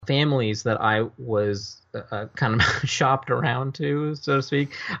families that I was kind of shopped around to, so to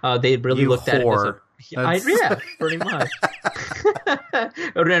speak, they really You looked at it as whore. yeah, pretty much.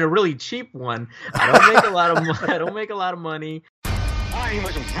 And a really cheap one. I don't make a lot of I don't make a lot of money. I'm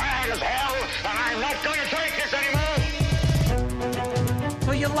as mad as hell, and I'm not going to take this anymore.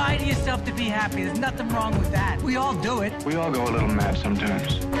 So you lie to yourself to be happy. There's nothing wrong with that. We all do it. We all go a little mad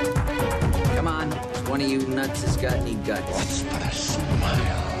sometimes. Come on, if one of you nuts has got any guts. Let's put a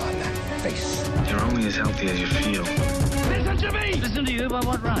smile on that face. You're only as healthy as you feel. Listen to me! Listen to you by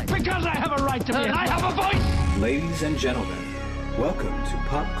what right? Because I have a right to be, and I have a voice! Ladies and gentlemen, welcome to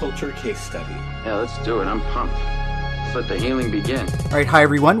Pop Culture Case Study. Yeah, let's do it. I'm pumped. Let's let the healing begin. All right, hi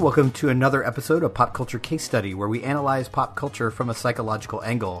everyone. Welcome to another episode of Pop Culture Case Study, where we analyze pop culture from a psychological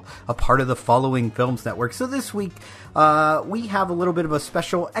angle, a part of the Following Films Network. So this week, we have a little bit of a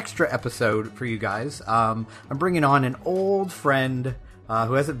special extra episode for you guys. I'm bringing on an old friend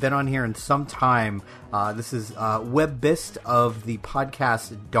who hasn't been on here in some time. This is Webb Bist of the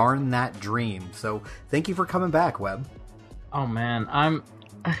podcast Darn That Dream. So thank you for coming back, Webb. Oh man, I'm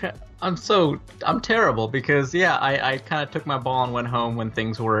terrible because I kind of took my ball and went home when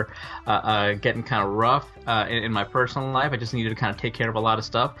things were getting kind of rough in my personal life. I just needed to kind of take care of a lot of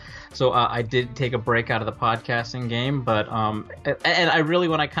stuff. So I did take a break out of the podcasting game, but and I really,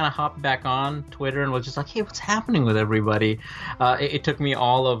 when I kind of hopped back on Twitter and was just like, hey, what's happening with everybody? It took me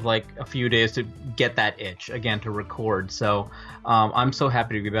all of like a few days to get that itch again to record. So I'm so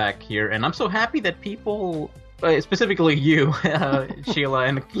happy to be back here, and I'm so happy that people. Specifically you, Sheila,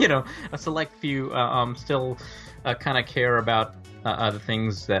 and a select few still kind of care about the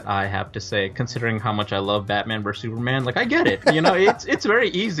things that I have to say. Considering how much I love Batman vs Superman, like I get it. It's very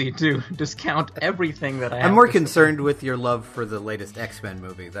easy to discount everything that I have. I'm more to concerned with your love for the latest X-Men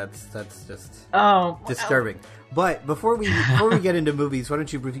movie. That's just disturbing. But before we get into movies, why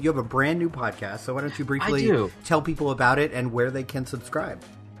don't you have a brand new podcast? So why don't you briefly tell people about it and where they can subscribe?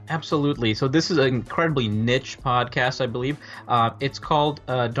 Absolutely. So this is an incredibly niche podcast, I believe. It's called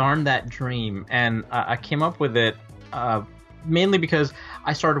Darn That Dream, and I came up with it mainly because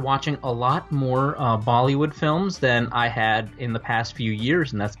I started watching a lot more Bollywood films than I had in the past few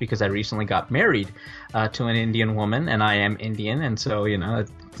years, and that's because I recently got married to an Indian woman, and I am Indian, and so,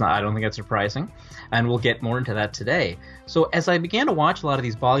 I don't think it's surprising, and we'll get more into that today. So as I began to watch a lot of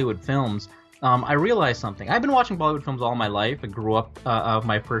these Bollywood films, I realized something. I've been watching Bollywood films all my life. I grew up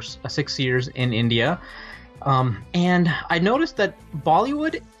my first 6 years in India. And I noticed that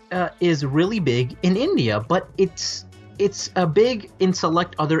Bollywood is really big in India, but it's big in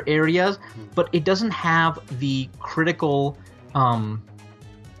select other areas, but it doesn't have the critical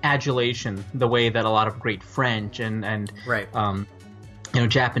adulation the way that a lot of great French and right.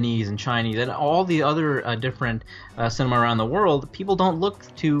 Japanese and Chinese and all the other different cinema around the world, people don't look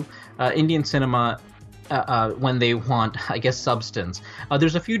to Indian cinema when they want, I guess, substance.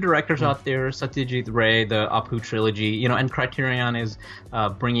 There's a few directors out there, Satyajit Ray, the Apu trilogy, and Criterion is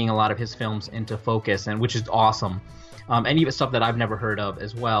bringing a lot of his films into focus, and which is awesome, and even stuff that I've never heard of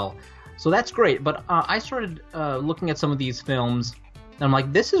as well. So that's great. But I started looking at some of these films. And I'm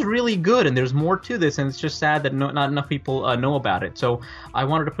like, this is really good, and there's more to this, and it's just sad that not enough people know about it. So I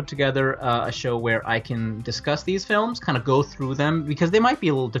wanted to put together a show where I can discuss these films, kind of go through them, because they might be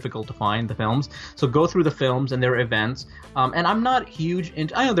a little difficult to find, the films. So go through the films and their events. And I'm not huge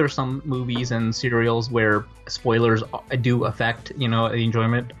into... I know there are some movies and serials where spoilers do affect, the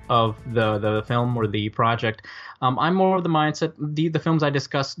enjoyment of the film or the project. I'm more of the mindset, the films I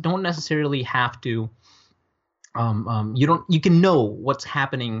discuss don't necessarily have to... you can know what's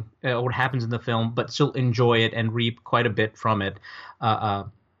happening or what happens in the film, but still enjoy it and reap quite a bit from it,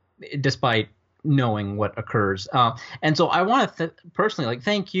 despite knowing what occurs. And so I want to personally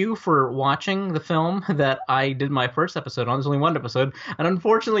thank you for watching the film that I did my first episode on. There's only one episode, and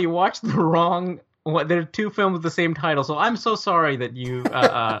unfortunately you watched the wrong. There are two films with the same title, so I'm so sorry that you.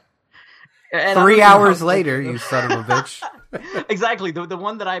 3 hours later, you son of a bitch. Exactly. The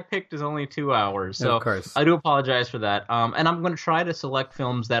one that I picked is only 2 hours. So of course. I do apologize for that. And I'm going to try to select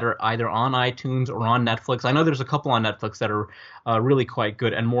films that are either on iTunes or on Netflix. I know there's a couple on Netflix that are really quite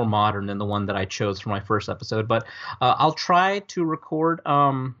good and more modern than the one that I chose for my first episode. But I'll try to record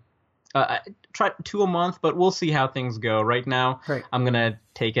try 2 a month, but we'll see how things go. Right now, I'm going to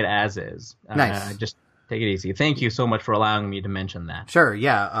take it as is. Nice. Just take it easy. Thank you so much for allowing me to mention that. Sure,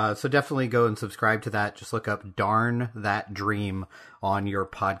 yeah. So definitely go and subscribe to that. Just look up Darn That Dream on your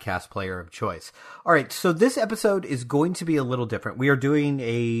podcast player of choice. All right, so this episode is going to be a little different. We are doing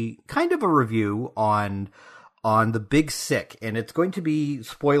a kind of a review on on The Big Sick, and it's going to be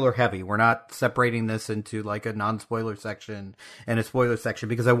spoiler heavy. We're not separating this into like a non-spoiler section and a spoiler section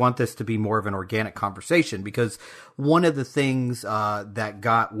because I want this to be more of an organic conversation, because one of the things that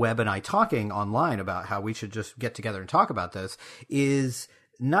got Webb and I talking online about how we should just get together and talk about this is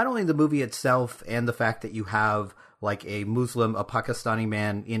not only the movie itself and the fact that you have like a Pakistani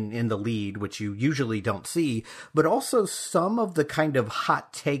man in the lead, which you usually don't see, but also some of the kind of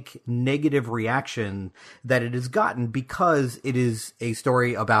hot take negative reaction that it has gotten because it is a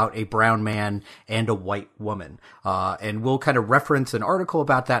story about a brown man and a white woman. And we'll kind of reference an article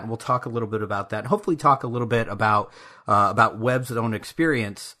about that, and we'll talk a little bit about that, and hopefully talk a little bit about Webb's own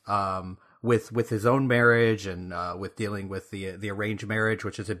experience, with his own marriage and with dealing with the arranged marriage,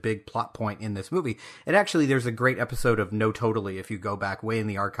 which is a big plot point in this movie. And actually, there's a great episode of No Totally, if you go back way in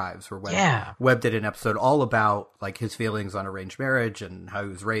the archives, where Webb did an episode all about like his feelings on arranged marriage and how he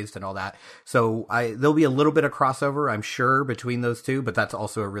was raised and all that. So there'll be a little bit of crossover, I'm sure, between those two, but that's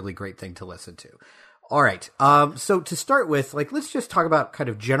also a really great thing to listen to. All right. So to start with, like, let's just talk about kind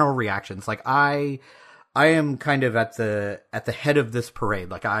of general reactions. Like I am kind of at the head of this parade.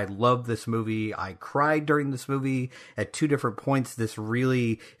 Like, I love this movie. I cried during this movie at 2 different points. It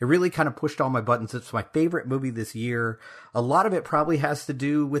really kind of pushed all my buttons. It's my favorite movie this year. A lot of it probably has to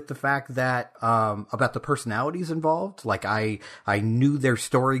do with the fact that, about the personalities involved. Like, I knew their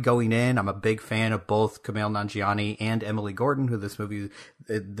story going in. I'm a big fan of both Kumail Nanjiani and Emily Gordon, who this movie,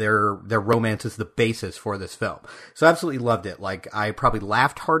 their romance is the basis for this film. So I absolutely loved it. Like, I probably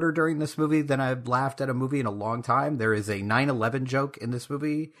laughed harder during this movie than I've laughed at a movie in a long time. There is a 9/11 joke in this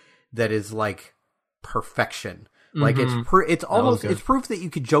movie that is like perfection. Like, it's almost, it's proof that you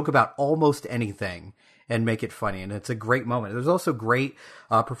could joke about almost anything and make it funny, and it's a great moment. There's also great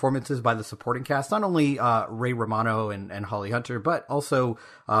performances by the supporting cast, not only Ray Romano and Holly Hunter, but also,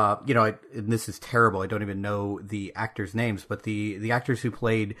 and this is terrible, I don't even know the actors' names, but the actors who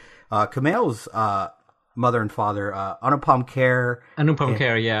played Kumail's mother and father, Anupam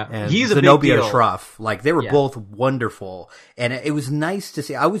Kher, yeah, and he's a Zenobia big deal. Shroff. Like, they were both wonderful, and it was nice to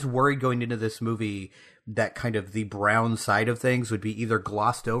see. I was worried going into this movie that kind of the brown side of things would be either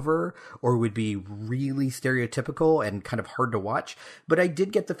glossed over or would be really stereotypical and kind of hard to watch. But I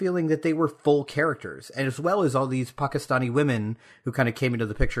did get the feeling that they were full characters, and as well as all these Pakistani women who kind of came into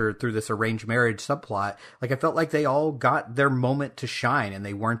the picture through this arranged marriage subplot. Like, I felt like they all got their moment to shine, and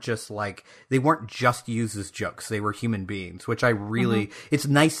they weren't just used as jokes. They were human beings, which I really, it's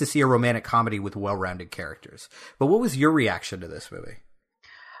nice to see a romantic comedy with well-rounded characters. But what was your reaction to this movie?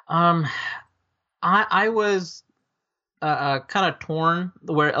 I was kind of torn,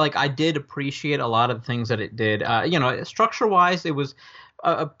 where like I did appreciate a lot of the things that it did. Structure wise, it was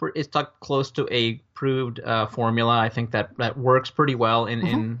it stuck close to a proved formula. I think that works pretty well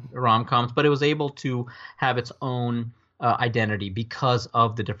in rom-coms, but it was able to have its own identity because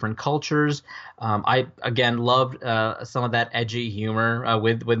of the different cultures. I again loved some of that edgy humor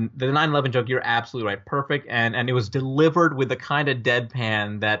with the 9/11 joke. You're absolutely right, perfect, and it was delivered with the kind of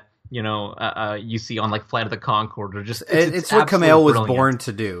deadpan that you see on like Flight of the Conchords, or just it's what Kumail was brilliant. born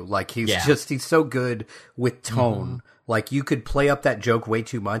to do. Like, he's so good with tone. Like, you could play up that joke way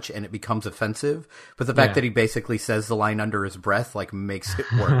too much and it becomes offensive, but the fact that he basically says the line under his breath like makes it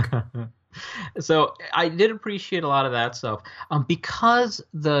work. So I did appreciate a lot of that stuff, because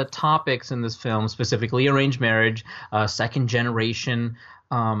the topics in this film, specifically arranged marriage, second generation,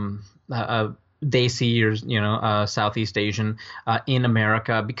 Desi, or Southeast Asian in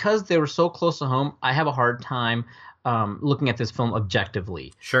America, because they were so close to home, I have a hard time looking at this film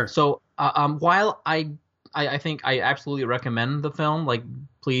objectively. Sure. So while I think I absolutely recommend the film, like,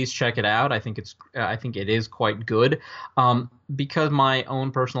 please check it out. I think it is quite good. Because my own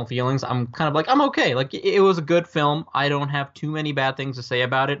personal feelings, I'm kind of like, I'm okay. Like, it was a good film. I don't have too many bad things to say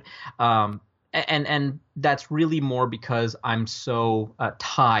about it. And that's really more because I'm so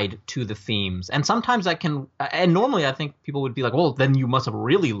tied to the themes. And sometimes I can, and normally I think people would be like, well, then you must have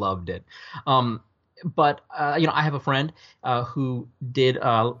really loved it. But I have a friend who did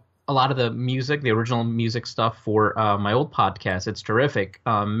a lot of the music, the original music stuff for my old podcast. It's terrific,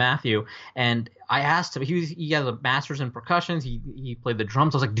 Matthew. And I asked him, he has a master's in percussion. He played the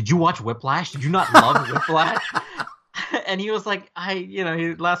drums. I was like, did you watch Whiplash? Did you not love Whiplash? And he was like,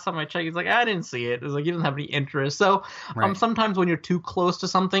 last time I checked, he's like, I didn't see it. It was like, he doesn't have any interest. So sometimes when you're too close to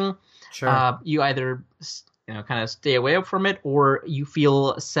something, you either kind of stay away from it, or you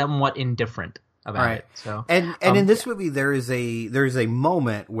feel somewhat indifferent about it. So and in this movie, there is a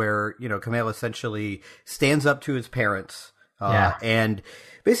moment where Kumail essentially stands up to his parents And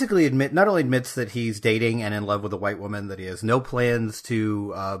basically not only admits that he's dating and in love with a white woman, that he has no plans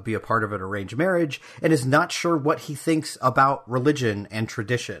to be a part of an arranged marriage, and is not sure what he thinks about religion and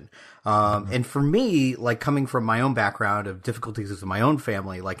tradition. And for me, like coming from my own background of difficulties with my own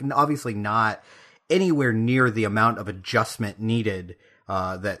family, like obviously not anywhere near the amount of adjustment needed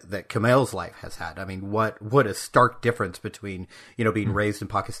that Kumail's life has had. I mean, what a stark difference between, being raised in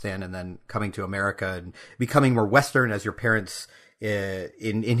Pakistan and then coming to America and becoming more Western as your parents,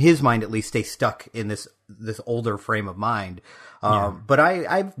 in his mind at least, stay stuck in this older frame of mind. But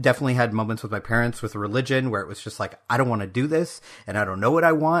I've definitely had moments with my parents with religion where it was just like, I don't want to do this, and I don't know what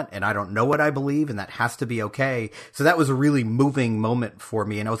I want, and I don't know what I believe, and that has to be okay. So that was a really moving moment for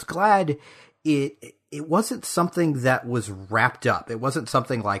me, and I was glad it wasn't something that was wrapped up. It wasn't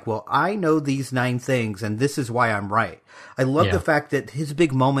something like, well, I know these 9 things and this is why I'm right. I love the fact that his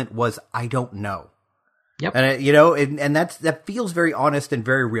big moment was, I don't know. Yep. And and that feels very honest and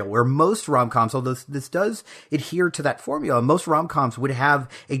very real, where most rom-coms, although this does adhere to that formula, most rom-coms would have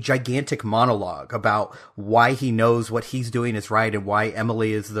a gigantic monologue about why he knows what he's doing is right and why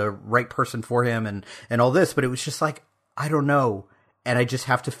Emily is the right person for him and all this. But it was just like, I don't know. And I just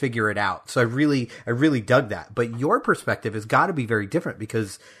have to figure it out. So I really dug that. But your perspective has got to be very different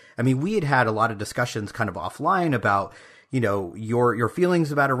because, I mean, we had a lot of discussions kind of offline about, your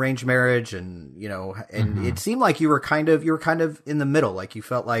feelings about arranged marriage and, and it seemed like you were kind of in the middle. Like you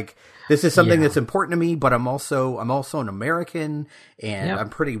felt like this is something that's important to me, but I'm also an American and I'm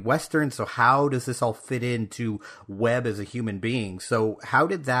pretty Western. So how does this all fit into Webb as a human being? So how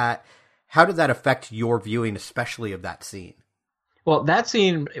did that affect your viewing, especially of that scene? Well, that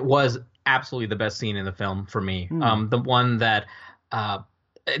scene was absolutely the best scene in the film for me. The one that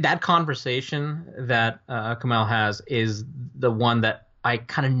that conversation that Kumail has is the one that I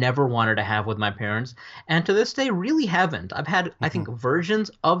kind of never wanted to have with my parents, and to this day really haven't. I've had, I think, versions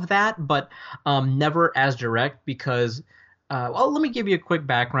of that, but never as direct because, well, let me give you a quick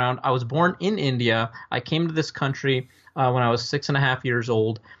background. I was born in India. I came to this country when I was 6.5 years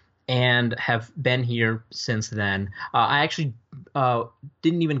old, and have been here since then. I actually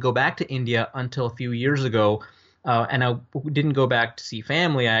didn't even go back to India until a few years ago, and I didn't go back to see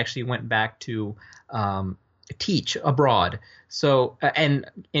family. I actually went back to teach abroad. So, and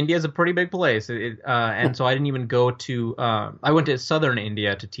India is a pretty big place, and so I didn't even go to. I went to southern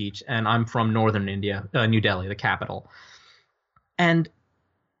India to teach, and I'm from northern India, New Delhi, the capital. And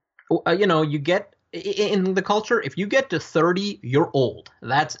you get. In the culture, if you get to 30, you're old.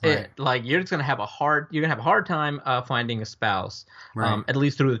 That's it. Like you're just gonna have a hard time finding a spouse, at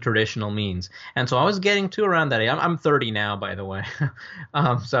least through the traditional means. And so I was getting to around that age. I'm 30 now, by the way.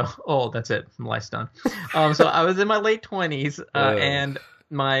 So that's it. Life's done. So I was in my late 20s, and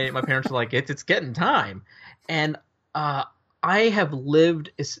my parents were like, it's getting time, and I have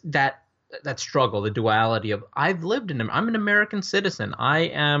lived that struggle, the duality of I'm an American citizen. I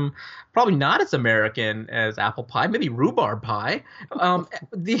am probably not as American as apple pie, maybe rhubarb pie. Kind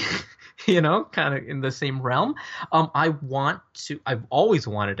of in the same realm. I've always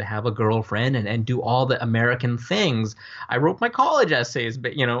wanted to have a girlfriend and do all the American things. I wrote my college essays,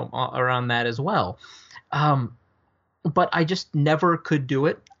 but around that as well. But I just never could do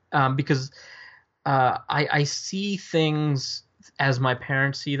it because I see things as my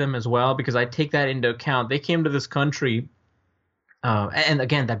parents see them as well, because I take that into account. They came to this country, and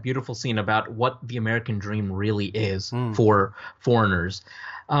again, that beautiful scene about what the American dream really is for foreigners.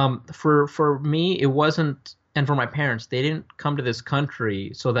 For me, it wasn't, and for my parents, they didn't come to this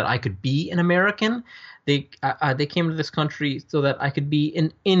country so that I could be an American. They came to this country so that I could be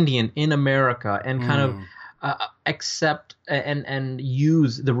an Indian in America and kind of accept and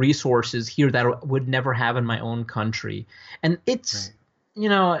use the resources here that I would never have in my own country. And it's,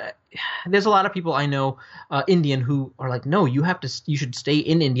 there's a lot of people I know, Indian, who are like, no, you should stay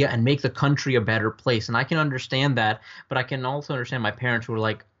in India and make the country a better place. And I can understand that, but I can also understand my parents who are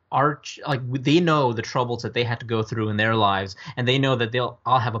like, they know the troubles that they had to go through in their lives, and they know that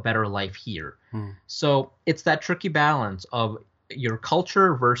I'll have a better life here. So it's that tricky balance of your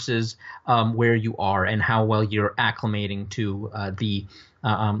culture versus where you are and how well you're acclimating to the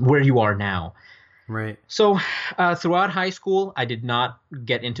where you are now. Right. So throughout high school, I did not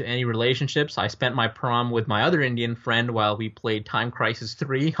get into any relationships. I spent my prom with my other Indian friend while we played Time Crisis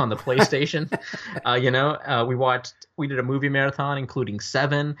 3 on the PlayStation. We did a movie marathon, including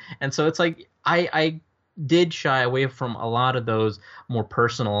 7. And so it's like I did shy away from a lot of those more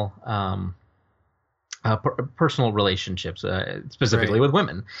personal personal relationships, specifically with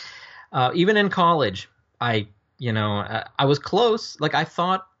women. Even in college, I was close. Like I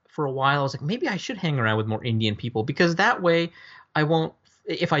thought for a while, I was like, maybe I should hang around with more Indian people, because that way I won't,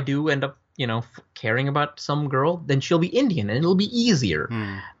 if I do end up, caring about some girl, then she'll be Indian and it'll be easier.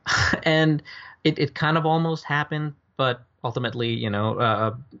 And it kind of almost happened, but ultimately,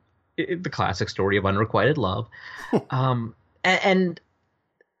 the classic story of unrequited love. And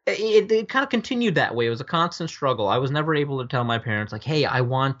it kind of continued that way. It was a constant struggle. I was never able to tell my parents, like, hey, I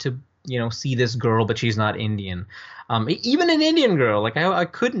want to, see this girl, but she's not Indian. Even an Indian girl, like I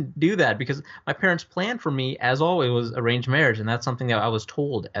couldn't do that, because my parents' plan for me, as always, was arranged marriage, and that's something that I was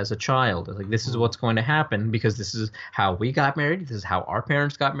told as a child. Like, this is what's going to happen, because this is how we got married, this is how our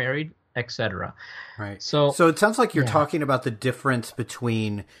parents got married, etc. Right. So it sounds like you're talking about the difference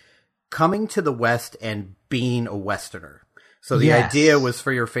between coming to the West and being a Westerner. So the idea was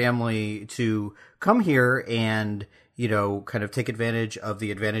for your family to come here and, kind of take advantage of the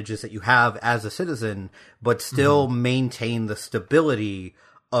advantages that you have as a citizen, but still maintain the stability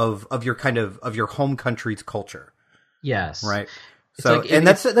of your of your home country's culture. Yes. Right. It's So, like, and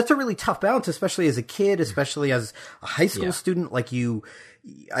that's a really tough balance, especially as a kid, especially as a high school student. Like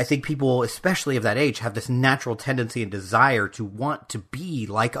I think people, especially of that age, have this natural tendency and desire to want to be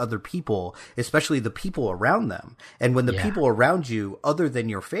like other people, especially the people around them. And when the people around you, other than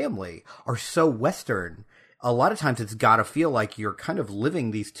your family, are so Western, a lot of times it's got to feel like you're kind of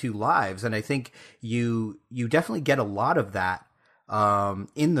living these two lives. And I think you definitely get a lot of that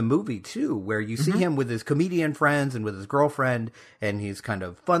in the movie too, where you see him with his comedian friends and with his girlfriend, and he's kind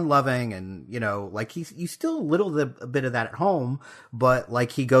of fun loving, and like you still a bit of that at home, but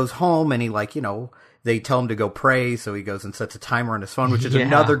like he goes home and he they tell him to go pray, so he goes and sets a timer on his phone, which is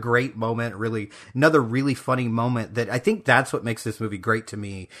another great moment, another really funny moment. That I think that's what makes this movie great to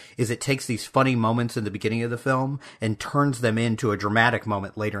me, is it takes these funny moments in the beginning of the film and turns them into a dramatic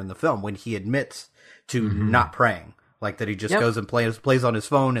moment later in the film when he admits to not praying. Like that he just goes and plays on his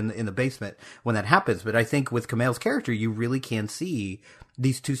phone in the basement when that happens. But I think with Kumail's character, you really can see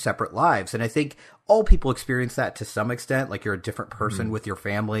these two separate lives. And I think all people experience that to some extent. Like you're a different person with your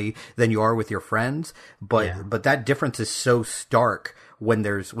family than you are with your friends. But that difference is so stark when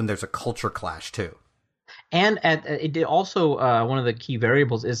there's a culture clash too. And it also one of the key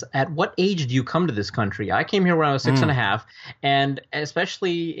variables is, at what age do you come to this country? I came here when I was 6.5, and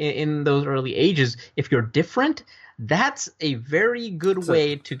especially in those early ages, if you're different, that's a very good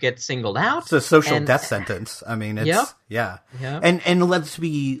way to get singled out. It's a social death sentence. I mean, it's And let's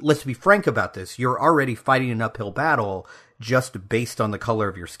be frank about this. You're already fighting an uphill battle just based on the color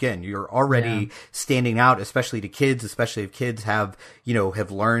of your skin. You're already standing out, especially to kids, especially if kids have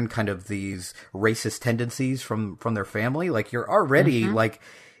learned kind of these racist tendencies from their family. Like you're already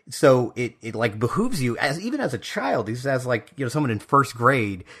so it like behooves you even as a child, as someone in first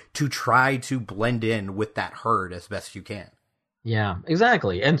grade, to try to blend in with that herd as best you can. Yeah,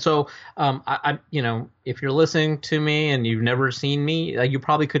 exactly. And so, I if you're listening to me and you've never seen me, you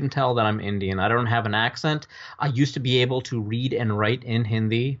probably couldn't tell that I'm Indian. I don't have an accent. I used to be able to read and write in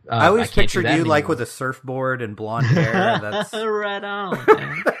Hindi. I always pictured you like with a surfboard and blonde hair. That's right on.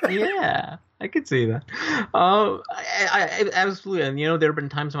 Man. Yeah, I could see that. I absolutely. And there have been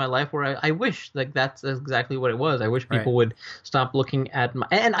times in my life where I wish that's exactly what it was. I wish people would stop looking at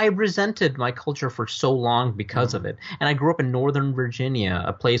and I resented my culture for so long because of it. And I grew up in Northern Virginia,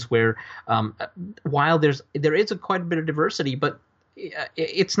 a place where while there is quite a bit of diversity, but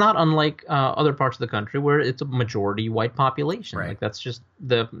it's not unlike other parts of the country where it's a majority white population. Right. Like that's just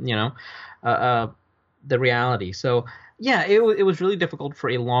the reality. So yeah, it was really difficult for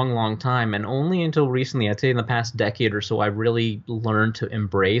a long, long time, and only until recently, I'd say in the past decade or so, I really learned to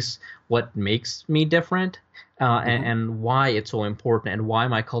embrace what makes me different. And why it's so important, and why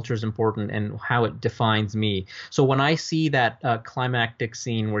my culture is important, and how it defines me. So when I see that climactic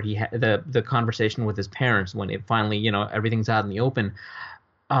scene where he the conversation with his parents, when it finally everything's out in the open,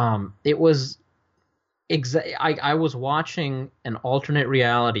 it was I was watching an alternate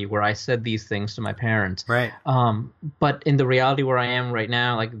reality where I said these things to my parents. Right. But in the reality where I am right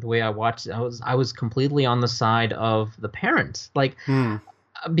now, like the way I watched it, I was completely on the side of the parents, like.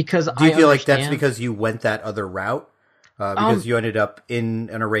 Because do you feel like that's because you went that other route? Because you ended up in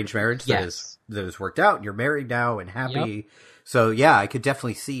an arranged marriage that has worked out, and you're married now and happy. Yep. So yeah, I could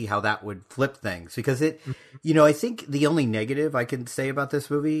definitely see how that would flip things, because it, I think the only negative I can say about this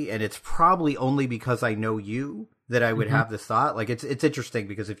movie, and it's probably only because I know you, that I would have this thought. Like it's interesting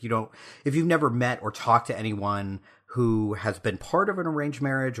because if you've never met or talked to anyone who has been part of an arranged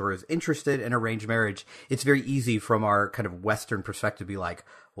marriage or is interested in arranged marriage, it's very easy from our kind of Western perspective to be like,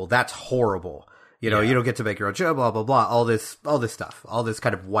 well, that's horrible. You know, you don't get to make your own show, blah, blah, blah, all this stuff, all this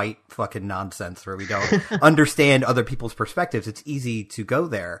kind of white fucking nonsense where we don't understand other people's perspectives. It's easy to go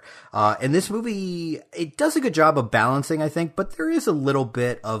there. And this movie, it does a good job of balancing, I think, but there is a little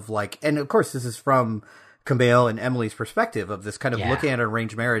bit of like, and of course this is from Kumail and Emily's perspective of this kind of looking at an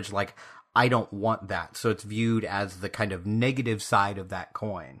arranged marriage like, I don't want that. So it's viewed as the kind of negative side of that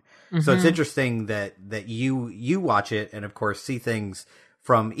coin. Mm-hmm. So it's interesting that you watch it and of course see things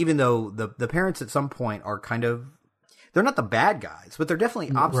from, even though the parents at some point are kind of, they're not the bad guys, but they're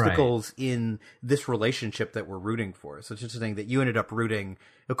definitely obstacles in this relationship that we're rooting for. So it's interesting that you ended up rooting,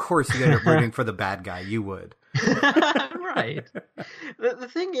 of course you ended up rooting for the bad guy, you would. Right. The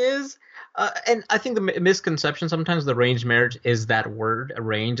thing is, and I think the misconception sometimes the arranged marriage is that word,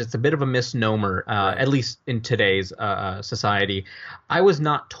 arranged. It's a bit of a misnomer, at least in today's society. I was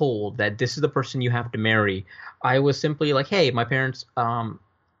not told that this is the person you have to marry. I was simply like, hey, my parents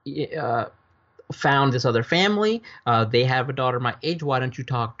found this other family. They have a daughter my age. Why don't you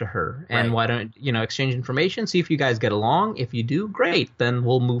talk to her? And why don't exchange information? See if you guys get along. If you do, great. Then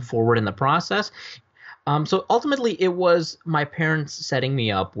we'll move forward in the process. So ultimately, it was my parents setting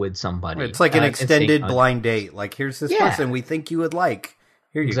me up with somebody. It's like an extended blind date. Like, here's this person we think you would like.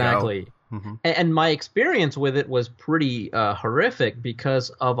 Here you go. Exactly. Mm-hmm. And my experience with it was pretty horrific because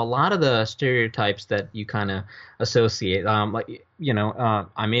of a lot of the stereotypes that you kind of associate. I'm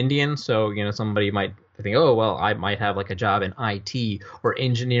Indian, so somebody might think, oh well, I might have like a job in IT or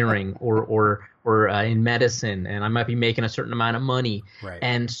engineering or in medicine, and I might be making a certain amount of money. Right.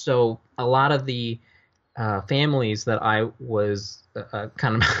 And so a lot of the families that I was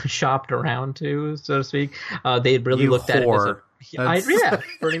kind of shopped around to, so to speak, they really looked at it as a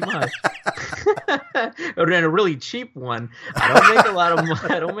pretty much. And a really cheap one. I don't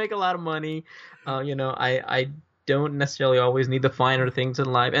make a lot of money. I don't necessarily always need the finer things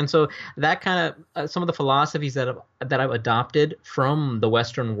in life, and so that kind of some of the philosophies that I've adopted from the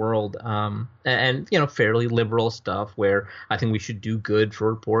Western world, and fairly liberal stuff, where I think we should do good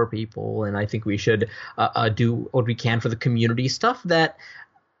for poor people, and I think we should do what we can for the community. Stuff that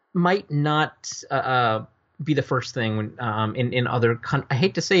might not be the first thing when in other I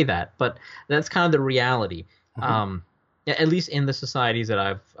hate to say that, but that's kind of the reality. Mm-hmm. At least in the societies that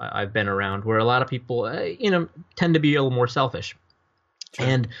I've been around, where a lot of people tend to be a little more selfish. Sure.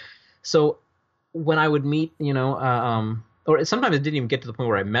 And so when I would meet or sometimes it didn't even get to the point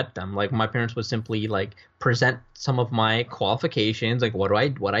where I met them. Like my parents would simply like present some of my qualifications, like what I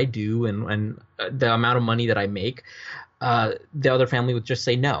do and the amount of money that I make. The other family would just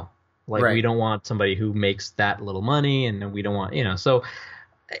say no. Like, we don't want somebody who makes that little money, and we don't want, so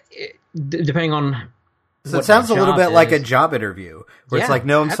depending on. So it sounds a little bit like a job interview where it's like,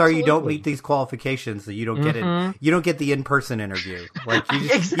 no, I'm sorry, you don't meet these qualifications, so you don't get it. You don't get the in-person interview. Like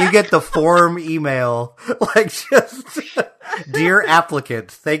you get the form email, like just, dear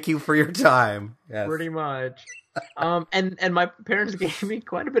applicant, thank you for your time. Yes. Pretty much. And my parents gave me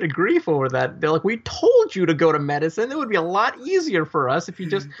quite a bit of grief over that. They're like, we told you to go to medicine. It would be a lot easier for us if you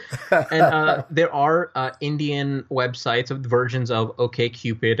just. And there are Indian websites of versions of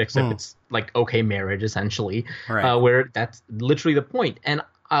OkCupid, except it's like OK Marriage essentially, where that's literally the point. And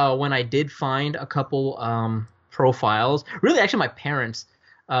when I did find a couple profiles, really, actually, my parents.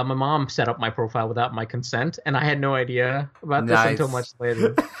 My mom set up my profile without my consent, and I had no idea about this until much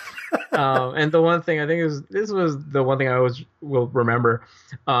later. And the one thing I think this was the one thing I always will remember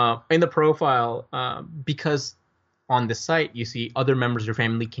in the profile, because on the site you see other members of your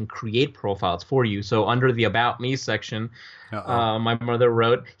family can create profiles for you. So under the About Me section, my mother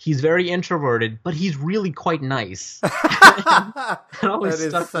wrote, "He's very introverted, but he's really quite nice." That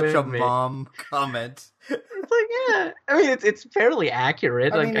is such a mom comment. It's like, yeah. I mean, it's fairly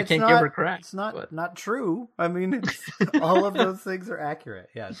accurate. I can't give her credit. It's not true. I mean, all of those things are accurate.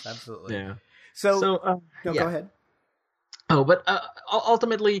 Yes, absolutely. Yeah. So go ahead. Oh, but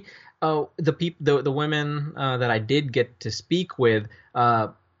ultimately, the women that I did get to speak with,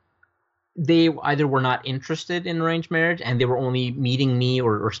 they either were not interested in arranged marriage and they were only meeting me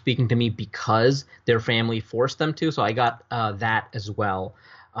or speaking to me because their family forced them to. So I got that as well.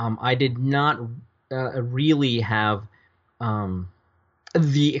 I did not really have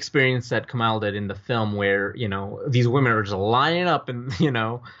the experience that Kumail did in the film, where these women are just lining up and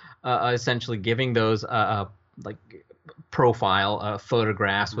essentially giving those like profile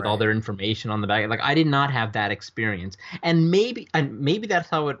photographs with all their information on the back. Like, I did not have that experience, and maybe that's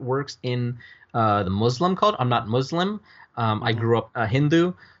how it works in the Muslim culture. I'm not Muslim. I grew up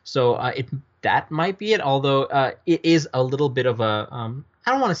Hindu, so that might be it. Although it is a little bit of a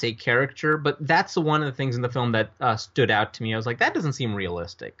I don't want to say caricature, but that's one of the things in the film that stood out to me. I was like, that doesn't seem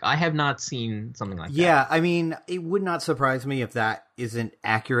realistic. I have not seen something like that. Yeah, I mean, it would not surprise me if that isn't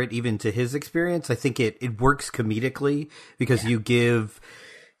accurate even to his experience. I think it works comedically because you give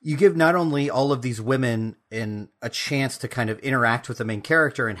not only all of these women a chance to kind of interact with the main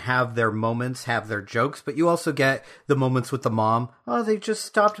character and have their moments, have their jokes, but you also get the moments with the mom. Oh, they just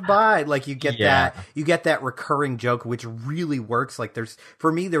stopped by. Like you get that recurring joke, which really works. Like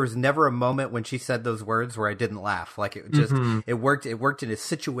for me, there was never a moment when she said those words where I didn't laugh. Like it just, it worked in a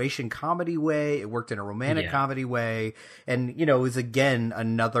situation comedy way. It worked in a romantic comedy way. And, it was again,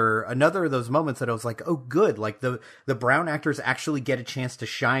 another of those moments that I was like, oh, good. Like the brown actors actually get a chance to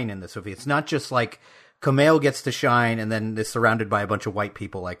shine in this movie. It's not just like, Kumail gets to shine and then is surrounded by a bunch of white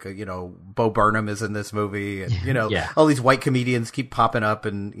people like, Bo Burnham is in this movie and, all these white comedians keep popping up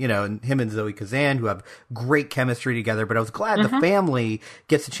and, and him and Zoe Kazan who have great chemistry together. But I was glad the family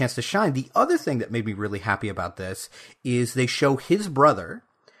gets a chance to shine. The other thing that made me really happy about this is they show his brother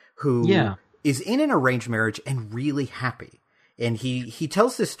who is in an arranged marriage and really happy. And he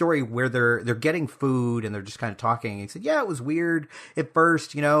tells this story where they're getting food and they're just kind of talking. And he said, yeah, it was weird at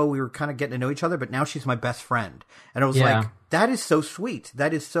first, we were kind of getting to know each other, but now she's my best friend. And I was like, that is so sweet.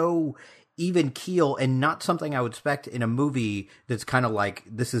 That is so even keel and not something I would expect in a movie that's kind of like,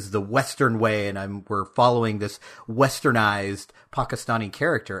 this is the Western way and we're following this westernized Pakistani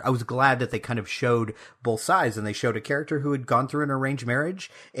character. I was glad that they kind of showed both sides and they showed a character who had gone through an arranged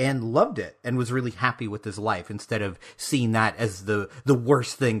marriage and loved it and was really happy with his life instead of seeing that as the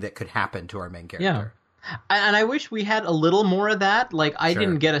worst thing that could happen to our main character. Yeah. And I wish we had a little more of that. Like, I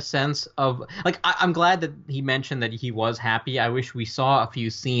didn't get a sense of... Like, I'm glad that he mentioned that he was happy. I wish we saw a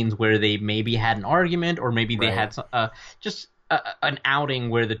few scenes where they maybe had an argument or maybe they had just an outing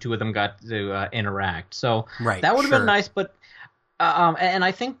where the two of them got to interact. So that would have been nice. But and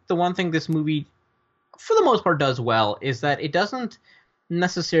I think the one thing this movie, for the most part, does well is that it doesn't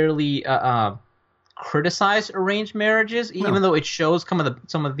necessarily... criticize arranged marriages, even though it shows some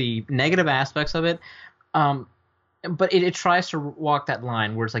of the negative aspects of it. But it tries to walk that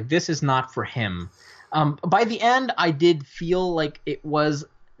line where it's like, this is not for him. By the end, I did feel like it was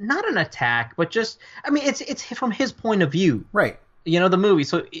not an attack, but just, I mean, it's from his point of view. Right. The movie.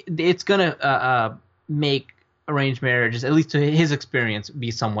 So it's going to make arranged marriages, at least to his experience, be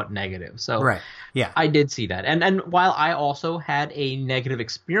somewhat negative. So I did see that. And while I also had a negative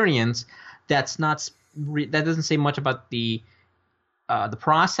experience, that doesn't say much about the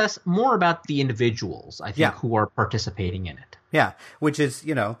process, more about the individuals, I think, who are participating in it. Yeah, which is,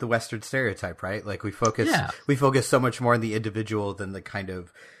 the Western stereotype, right? Like we focus so much more on the individual than the kind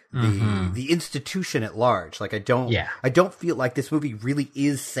of the institution at large. Like I don't feel like this movie really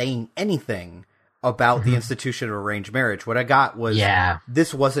is saying anything about the institution of arranged marriage. What I got was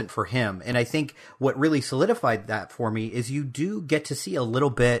this wasn't for him. And I think what really solidified that for me is you do get to see a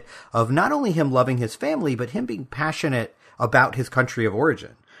little bit of not only him loving his family, but him being passionate about his country of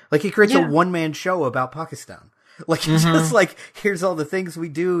origin. Like he creates a one-man show about Pakistan. Like, it's just like, here's all the things we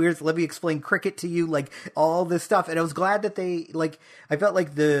do. Let me explain cricket to you, like all this stuff. And I was glad that I felt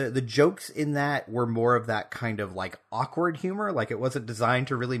like the jokes in that were more of that kind of like awkward humor. Like it wasn't designed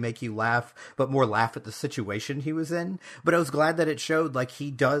to really make you laugh, but more laugh at the situation he was in. But I was glad that it showed like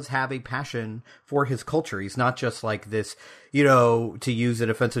he does have a passion for his culture. He's not just like this, to use an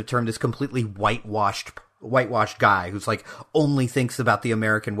offensive term, this completely whitewashed guy who's like only thinks about the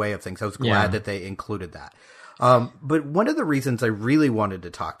American way of things. I was glad that they included that. But one of the reasons I really wanted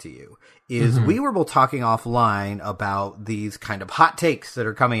to talk to you is we were both talking offline about these kind of hot takes that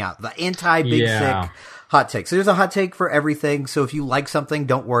are coming out, the anti-Big Sick hot takes. So there's a hot take for everything. So if you like something,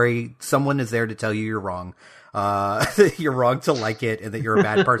 don't worry. Someone is there to tell you you're wrong. You're wrong to like it and that you're a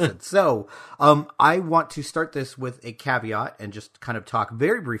bad person. So, I want to start this with a caveat and just kind of talk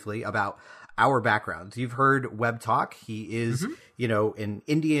very briefly about our backgrounds. You've heard Webb talk. He is, an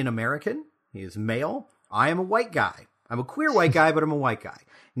Indian American. He is male. I am a white guy. I'm a queer white guy, but I'm a white guy.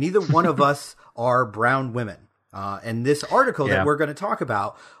 Neither one of us are brown women. And this article that we're going to talk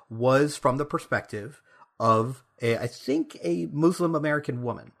about was from the perspective of, I think, a Muslim American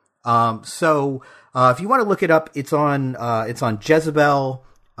woman. So if you want to look it up, it's on Jezebel,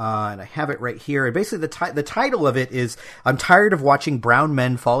 and I have it right here. And basically the title of it is, I'm tired of watching brown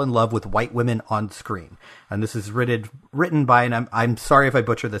men fall in love with white women on screen. And this is written by, and I'm sorry if I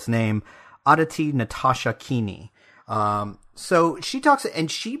butcher this name, Aditi Natasha Keeney. So she talks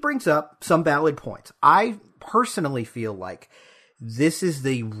and she brings up some valid points. I personally feel like this is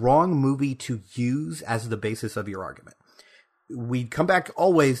the wrong movie to use as the basis of your argument. we come back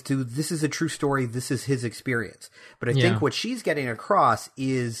always to this is a true story. This is his experience. But I think what she's getting across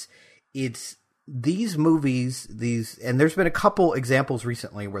is it's these movies, and there's been a couple examples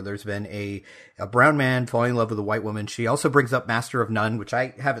recently where there's been a brown man falling in love with a white woman. She also brings up Master of None, which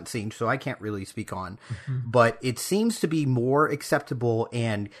I haven't seen, so I can't really speak on. Mm-hmm. But it seems to be more acceptable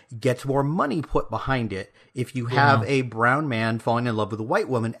and gets more money put behind it if you have a brown man falling in love with a white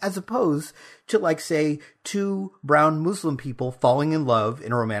woman, as opposed to, like, say, two brown Muslim people falling in love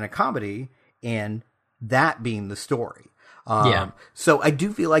in a romantic comedy and that being the story. So I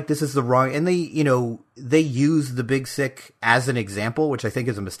do feel like this is the wrong, and they use the Big Sick as an example, which I think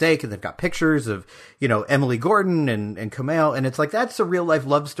is a mistake. And they've got pictures of, Emily Gordon and Kumail. And it's like, that's a real life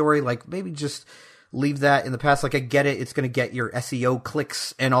love story. Like, maybe just leave that in the past. Like, I get it. It's going to get your SEO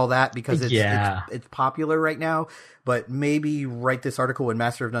clicks and all that because it's popular right now. But maybe write this article when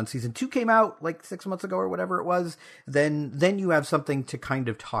Master of None season 2 came out like 6 months ago or whatever it was. Then you have something to kind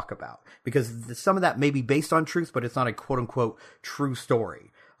of talk about, because some of that may be based on truth, but it's not a quote unquote true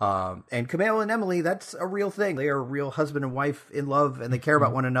story. And Kumail and Emily, that's a real thing. They are a real husband and wife in love, and they care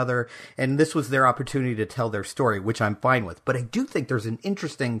about one another. And this was their opportunity to tell their story, which I'm fine with. But I do think there's an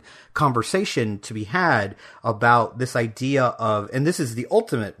interesting conversation to be had about this idea of, and this is the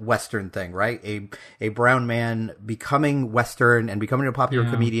ultimate Western thing, right? A brown man becoming Western and becoming a popular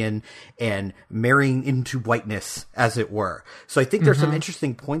comedian and marrying into whiteness, as it were. So I think there's some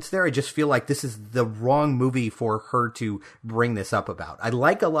interesting points there. I just feel like this is the wrong movie for her to bring this up about. I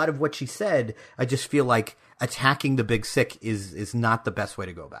like a lot of what she said. I just feel like attacking the Big Sick is not the best way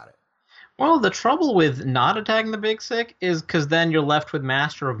to go about it. Well, the trouble with not attacking the Big Sick is because then you're left with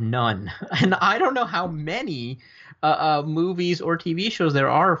Master of None. And I don't know how many movies or TV shows there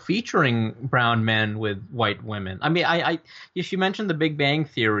are featuring brown men with white women. I mean, she mentioned The Big Bang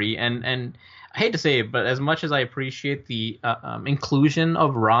Theory, and I hate to say it, but as much as I appreciate the inclusion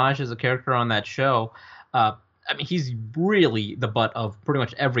of Raj as a character on that show, I mean, he's really the butt of pretty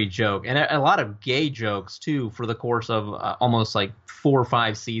much every joke, and a lot of gay jokes too for the course of almost like 4 or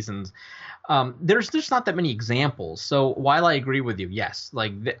 5 seasons. There's just not that many examples. So while I agree with you, yes,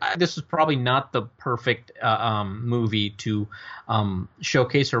 like this is probably not the perfect movie to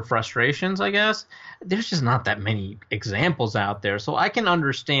showcase her frustrations, I guess. There's just not that many examples out there. So I can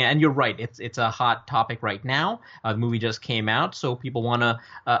understand, and you're right, it's a hot topic right now. The movie just came out, so people want to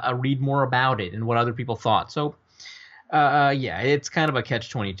read more about it and what other people thought. So it's kind of a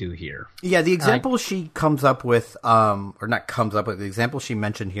catch-22 here. Yeah, the example she comes up with, or not comes up with, the example she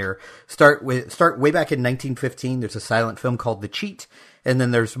mentioned here, start way back in 1915. There's a silent film called The Cheat, and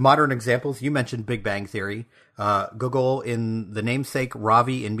then there's modern examples. You mentioned Big Bang Theory. Gogol in The Namesake,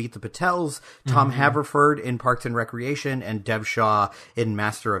 Ravi in Meet the Patels, Tom Haverford in Parks and Recreation, and Dev Shaw in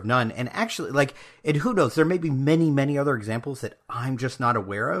Master of None. And actually, and who knows, there may be many, many other examples that I'm just not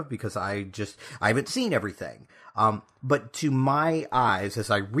aware of because I haven't seen everything. But to my eyes, as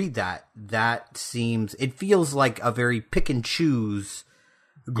I read that it feels like a very pick and choose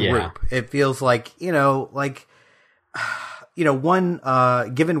group. Yeah. It feels like, given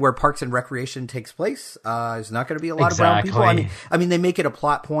where Parks and Recreation takes place, there's not going to be a lot of brown people. I mean, they make it a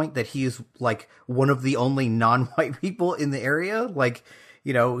plot point that he is like one of the only non-white people in the area. Like,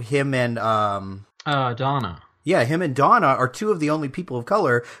 him and Donna. Yeah, him and Donna are two of the only people of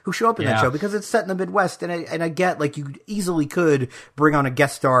color who show up in that show because it's set in the Midwest. And I get, like, you easily could bring on a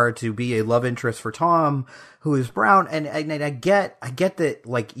guest star to be a love interest for Tom, who is brown. And I get that,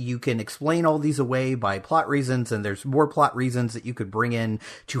 like, you can explain all these away by plot reasons, and there's more plot reasons that you could bring in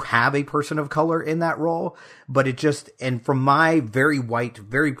to have a person of color in that role. But it just, and from my very white,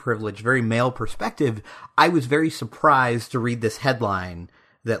 very privileged, very male perspective, I was very surprised to read this headline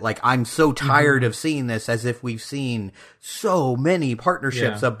that, like, I'm so tired of seeing this, as if we've seen so many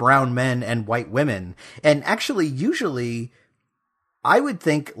partnerships of brown men and white women. And actually, usually, I would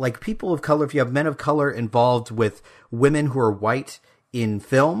think, like, people of color, if you have men of color involved with women who are white in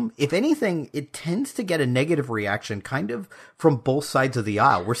film, if anything, it tends to get a negative reaction kind of from both sides of the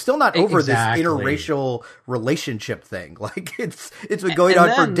aisle. We're still not over this interracial relationship thing. Like, it's been going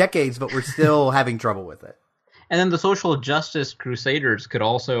on for decades, but we're still having trouble with it. And then the social justice crusaders could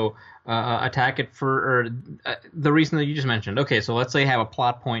also attack it for the reason that you just mentioned. Okay, so let's say you have a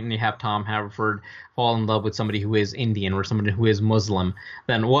plot point and you have Tom Haverford fall in love with somebody who is Indian or somebody who is Muslim.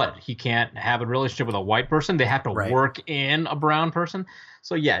 Then what? He can't have a relationship with a white person? They have to work in a brown person?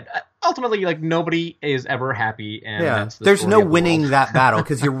 So yeah, ultimately, like, nobody is ever happy, and that's the there's story no of the winning world. that battle,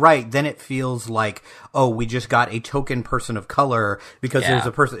 because you're right. Then it feels like, oh, we just got a token person of color because there's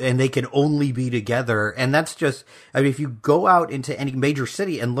a person, and they can only be together. And that's just, I mean, if you go out into any major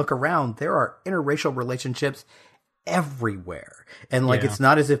city and look around, there are interracial relationships everywhere. And like, it's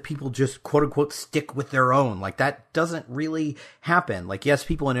not as if people just quote unquote stick with their own. Like that doesn't really happen. Like, yes,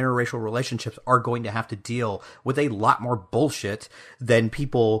 people in interracial relationships are going to have to deal with a lot more bullshit than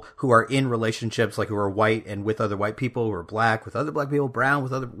people who are in relationships, like who are white and with other white people, who are black with other black people, brown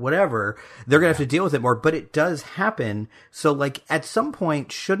with other whatever. They're going to have to deal with it more, but it does happen. So like at some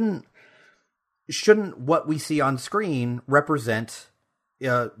point, shouldn't what we see on screen represent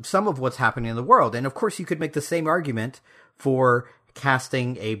some of what's happening in the world? And of course, you could make the same argument for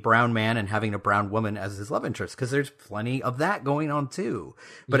casting a brown man and having a brown woman as his love interest, because there's plenty of that going on too.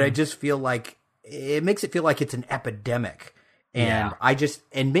 But I just feel like it makes it feel like it's an epidemic. And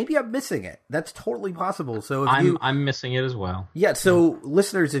and maybe I'm missing it. That's totally possible. So if I'm missing it as well. Yeah. So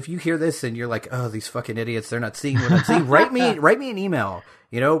listeners, if you hear this and you're like, oh, these fucking idiots, they're not seeing what I'm seeing, write me an email,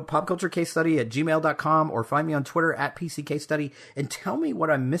 popculturecasestudy@gmail.com, or find me on Twitter @PCCaseStudy and tell me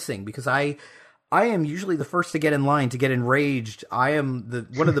what I'm missing, because I am usually the first to get in line, to get enraged. I am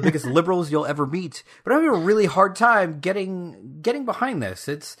one of the biggest liberals you'll ever meet, but I'm having a really hard time getting behind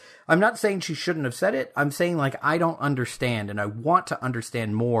this. I'm not saying she shouldn't have said it. I'm saying like, I don't understand and I want to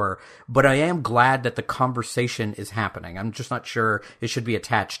understand more, but I am glad that the conversation is happening. I'm just not sure it should be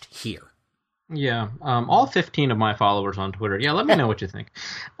attached here. Yeah, all 15 of my followers on Twitter. Yeah, let me know what you think.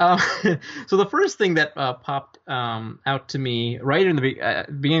 So the first thing that popped out to me right in the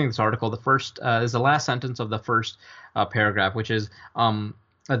beginning of this article, the first is the last sentence of the first paragraph, which is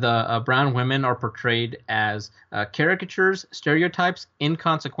the brown women are portrayed as caricatures, stereotypes,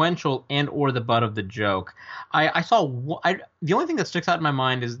 inconsequential, and or the butt of the joke. I saw the only thing that sticks out in my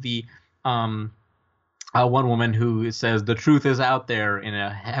mind is the one woman who says the truth is out there in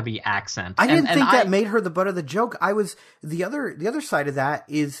a heavy accent. I didn't think that made her the butt of the joke. The other side of that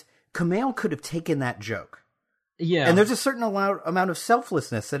is Kumail could have taken that joke. Yeah. And there's a certain amount of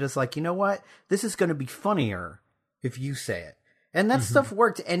selflessness that is like, you know what? This is going to be funnier if you say it. And that stuff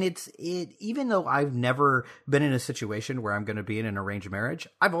worked. And even though I've never been in a situation where I'm going to be in an arranged marriage,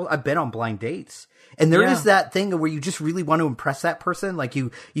 I've been on blind dates. And there is that thing where you just really want to impress that person. Like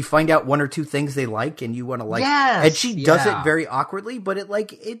you find out one or two things they like and you want to like, and she does it very awkwardly, but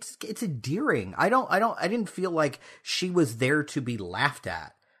it's endearing. I didn't feel like she was there to be laughed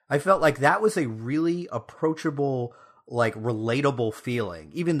at. I felt like that was a really approachable, like relatable feeling,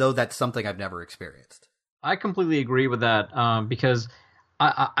 even though that's something I've never experienced. I completely agree with that because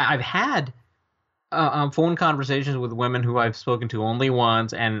I've had phone conversations with women who I've spoken to only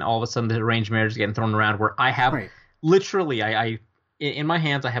once, and all of a sudden the arranged marriage is getting thrown around, where I have literally, I in my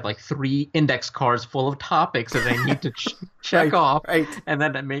hands I have like 3 index cards full of topics that I need to check off, and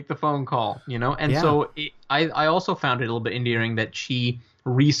then make the phone call, And so I also found it a little bit endearing that she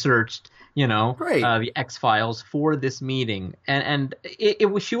researched the X-Files for this meeting, and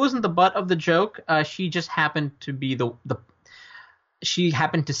she wasn't the butt of the joke. She just happened to be she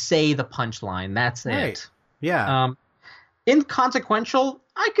happened to say the punchline. That's it. Yeah. Inconsequential,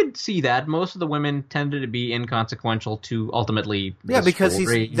 I could see that. Most of the women tended to be inconsequential to ultimately because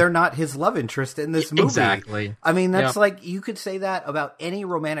they're not his love interest in this movie. Exactly. I mean, that's like, you could say that about any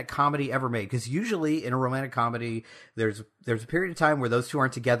romantic comedy ever made, because usually in a romantic comedy, there's a period of time where those two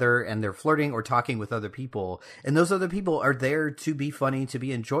aren't together and they're flirting or talking with other people, and those other people are there to be funny, to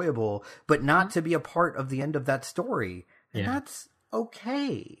be enjoyable, but not to be a part of the end of that story. And that's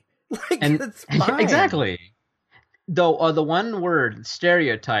okay. That's fine. Exactly. Though the one word,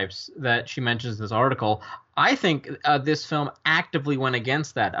 stereotypes, that she mentions in this article, I think this film actively went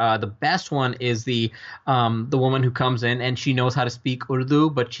against that. The best one is the woman who comes in and she knows how to speak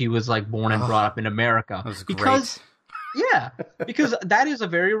Urdu, but she was like born and brought up in America. That was great. Because that is a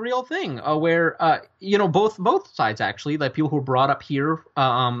very real thing where both sides actually, like people who are brought up here,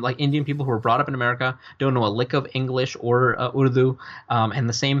 like Indian people who are brought up in America, don't know a lick of English or Urdu, and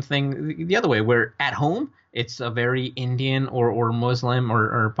the same thing the other way, where at home it's a very Indian or Muslim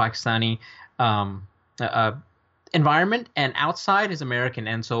or Pakistani environment, and outside is American,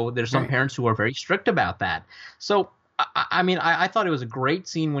 and so there's some parents who are very strict about that. So I thought it was a great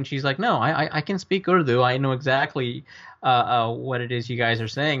scene when she's like, no, I can speak Urdu. I know exactly what it is you guys are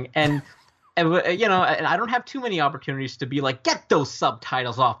saying. And I don't have too many opportunities to be like, get those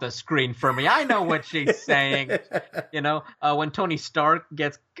subtitles off the screen for me. I know what she's saying. When Tony Stark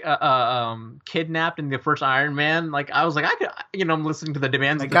gets kidnapped in the first Iron Man, like I was like, I'm listening to the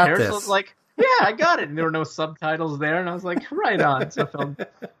demands of the parents. So I was like, yeah, I got it. And there were no subtitles there. And I was like, right on. So I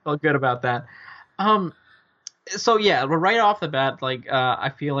felt good about that. So yeah, right off the bat, like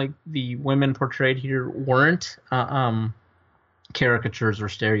I feel like the women portrayed here weren't caricatures or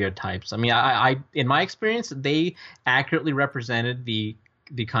stereotypes. I mean, I in my experience, they accurately represented the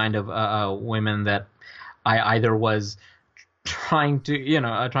kind of women that I either was trying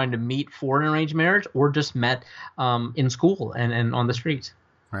to meet for an arranged marriage or just met in school and on the streets.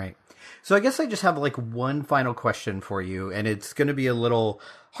 Right. So I guess I just have like one final question for you, and it's going to be a little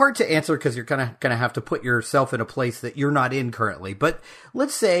hard to answer because you're kind of going to have to put yourself in a place that you're not in currently. But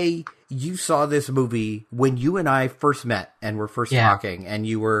let's say you saw this movie when you and I first met and were first talking, and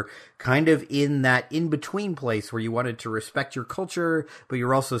you were kind of in that in-between place where you wanted to respect your culture, but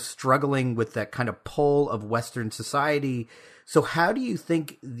you're also struggling with that kind of pull of Western society. So how do you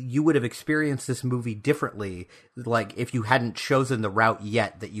think you would have experienced this movie differently, like if you hadn't chosen the route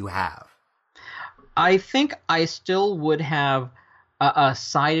yet that you have? I think I still would have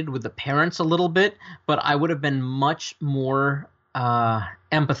sided with the parents a little bit, but I would have been much more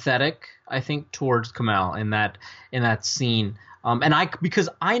empathetic, I think, towards Kamel in that scene. Because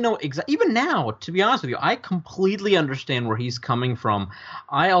I know even now, to be honest with you, I completely understand where he's coming from.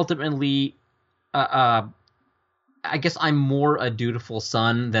 I ultimately, I guess I'm more a dutiful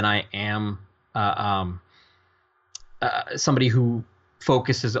son than I am somebody who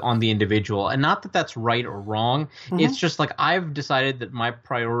focuses on the individual. And not that that's right or wrong. Mm-hmm. It's just like I've decided that my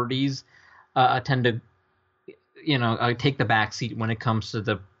priorities tend to, take the back seat when it comes to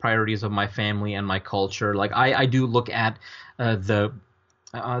the priorities of my family and my culture. Like I do look at the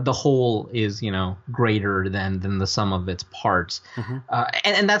whole is, greater than the sum of its parts. Mm-hmm.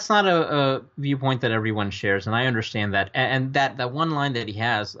 And that's not a viewpoint that everyone shares. And I understand that. And that one line that he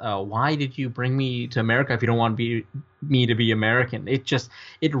has, why did you bring me to America if you don't want me to be American?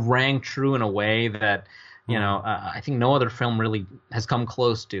 It rang true in a way that, I think no other film really has come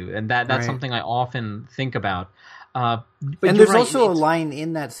close to. And that's right. Something I often think about. But and there's also a line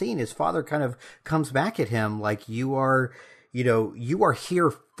in that scene. His father kind of comes back at him like, you are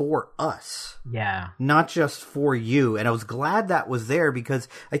here for us. Yeah. Not just for you. And I was glad that was there because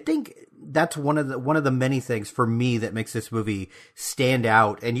I think that's one of the many things for me that makes this movie stand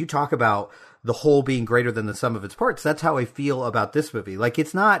out. And you talk about the whole being greater than the sum of its parts. That's how I feel about this movie. Like,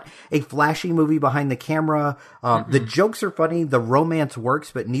 it's not a flashy movie behind the camera. The jokes are funny. The romance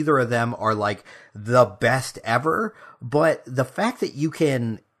works, but neither of them are like the best ever. But the fact that you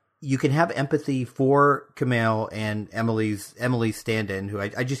can have empathy for Kamel and Emily stand-in, who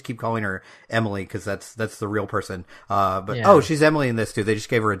I just keep calling her Emily because that's the real person. She's Emily in this too. They just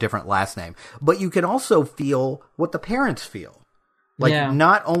gave her a different last name. But you can also feel what the parents feel. Like,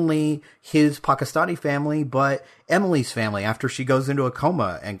 not only his Pakistani family, but Emily's family after she goes into a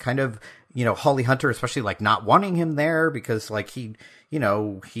coma, and kind of, Holly Hunter, especially like not wanting him there because like he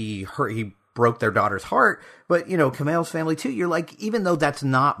broke their daughter's heart, but Kamel's family too. You're like, even though that's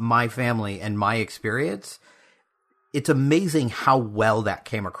not my family and my experience, it's amazing how well that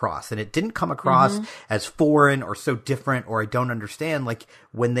came across. And it didn't come across as foreign or so different or I don't understand. Like,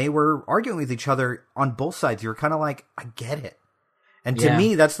 when they were arguing with each other on both sides, you were kind of like, I get it. And to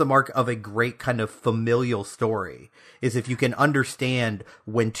me, that's the mark of a great kind of familial story, is if you can understand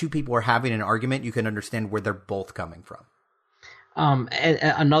when two people are having an argument, you can understand where they're both coming from. And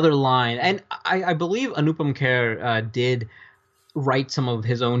another line, and I believe Anupam Kher did write some of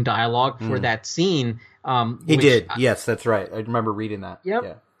his own dialogue for that scene. He did. Yes, that's right. I remember reading that. Yep.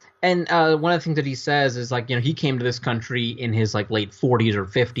 Yeah. And one of the things that he says is like, he came to this country in his like late 40s or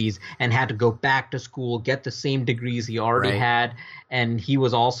 50s and had to go back to school, get the same degrees he already had. And he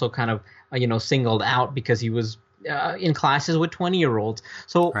was also kind of, singled out because he was in classes with 20-year-olds.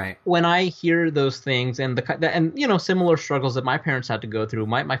 So when I hear those things and similar struggles that my parents had to go through,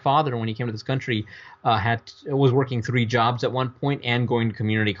 my father, when he came to this country, was working 3 jobs at one point and going to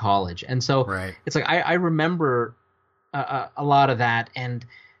community college. And so it's like I remember a lot of that, and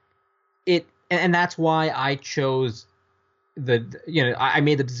that's why I chose I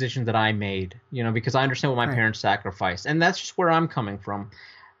made the decision that I made, because I understand what my parents sacrificed, and that's just where I'm coming from.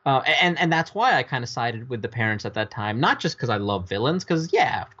 And that's why I kind of sided with the parents at that time, not just because I love villains, because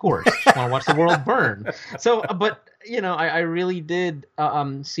of course, I just want to watch the world burn. So, but I really did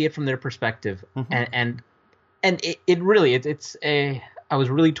see it from their perspective, and it really I was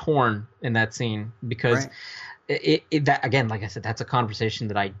really torn in that scene because that again, like I said, that's a conversation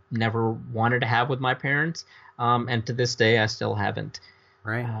that I never wanted to have with my parents, and to this day I still haven't.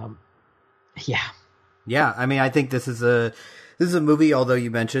 Yeah. I mean, I think this is a This is a movie, although you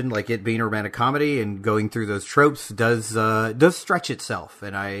mentioned like it being a romantic comedy and going through those tropes, does stretch itself,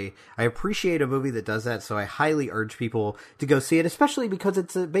 and I appreciate a movie that does that. So I highly urge people to go see it, especially because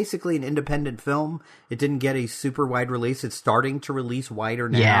it's basically an independent film. It didn't get a super wide release. It's starting to release wider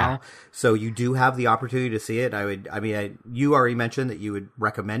now, so you do have the opportunity to see it. You already mentioned that you would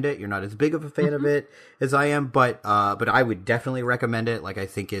recommend it. You're not as big of a fan of it as I am, but I would definitely recommend it. Like I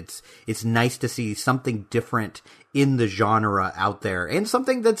think it's nice to see something different in the genre out there, and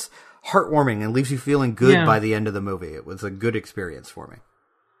something that's heartwarming and leaves you feeling good by the end of the movie. It was a good experience for me.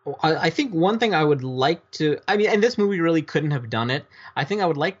 Well, I think one thing I would like to, and this movie really couldn't have done it. I think I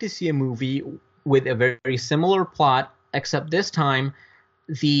would like to see a movie with a very similar plot, except this time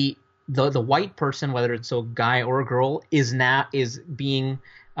the white person, whether it's a guy or a girl, is being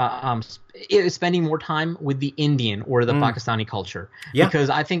is spending more time with the Indian or the Pakistani culture. Yeah.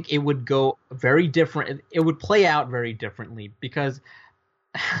 Because I think it would go very different. It would play out very differently because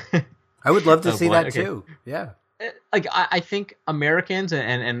I would love to see that too. Yeah. Like I think Americans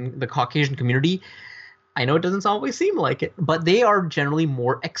and the Caucasian community, I know it doesn't always seem like it, but they are generally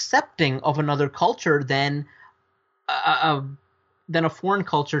more accepting of another culture than a foreign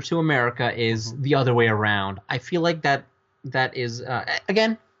culture to America is the other way around. I feel like that is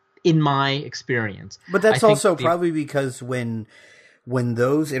again in my experience. But that's also probably because when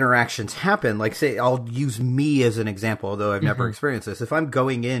those interactions happen, like say I'll use me as an example, although I've never experienced this. If I'm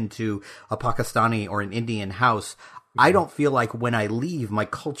going into a Pakistani or an Indian house, I don't feel like when I leave my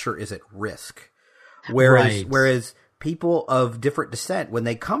culture is at risk. Whereas people of different descent, when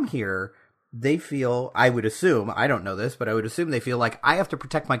they come here, they feel, I would assume, I don't know this, but I would assume they feel like I have to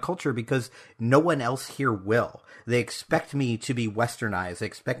protect my culture because no one else here will. They expect me to be westernized. They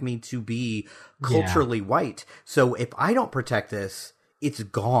expect me to be culturally white. So if I don't protect this, it's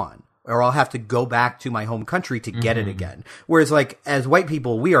gone. Or I'll have to go back to my home country to get it again. Whereas like as white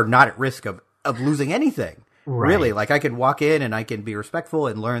people, we are not at risk of losing anything. Right. Really, like I can walk in and I can be respectful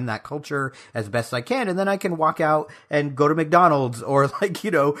and learn that culture as best I can, and then I can walk out and go to McDonald's or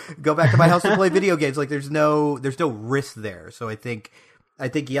go back to my house and play video games. Like there's no risk there. So I think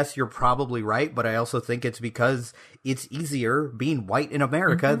yes, you're probably right, but I also think it's because it's easier being white in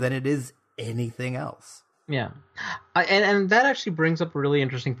America than it is anything else. Yeah, and that actually brings up a really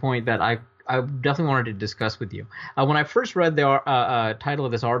interesting point that I definitely wanted to discuss with you. When I first read the title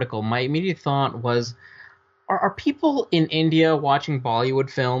of this article, my immediate thought was, are people in India watching Bollywood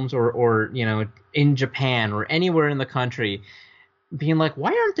films or in Japan or anywhere in the country being like,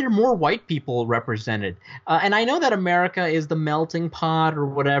 why aren't there more white people represented? And I know that America is the melting pot or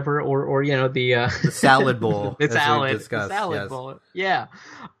whatever, or the salad bowl. The salad bowl. Yeah.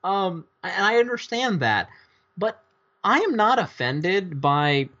 And I understand that, but I am not offended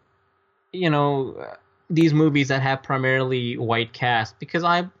by these movies that have primarily white cast, because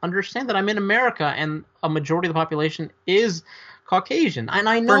I understand that I'm in America and a majority of the population is Caucasian, and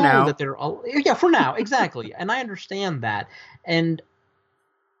I know that they're all for now exactly, and I understand that, and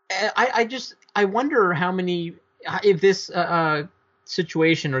I wonder how many, if this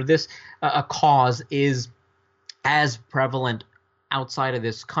situation or this cause is as prevalent outside of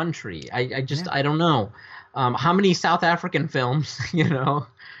this country. I don't know how many South African films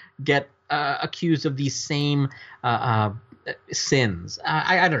get accused of these same sins.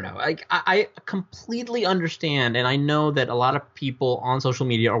 I don't know. I completely understand, and I know that a lot of people on social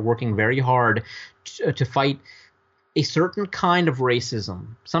media are working very hard to fight a certain kind of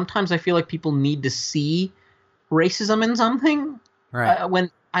racism. Sometimes I feel like people need to see racism in something. Right.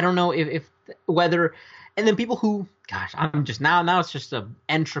 When I don't know if whether, and then people who, gosh, I'm just now it's just an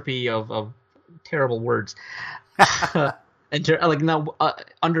entropy of terrible words.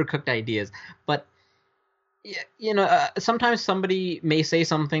 Undercooked ideas, but sometimes somebody may say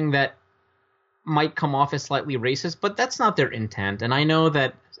something that might come off as slightly racist, but that's not their intent. And I know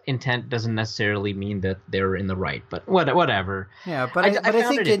that intent doesn't necessarily mean that they're in the right, but whatever. Yeah, but I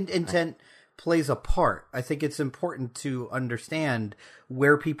think intent plays a part. I think it's important to understand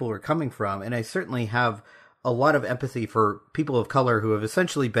where people are coming from, and I certainly have a lot of empathy for people of color who have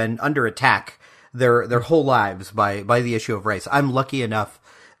essentially been under attack their whole lives by the issue of race. I'm lucky enough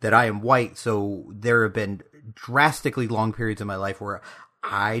that I am white, so there have been drastically long periods in my life where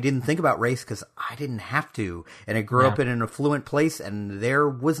I didn't think about race because I didn't have to. And I grew up in an affluent place, and there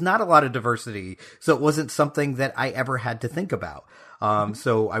was not a lot of diversity, so it wasn't something that I ever had to think about.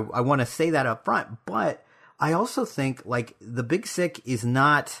 So I want to say that up front, but I also think like the Big Sick is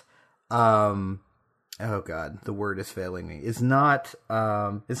not oh God, the word is failing me. It's not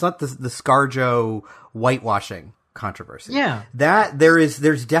the ScarJo whitewashing controversy. Yeah.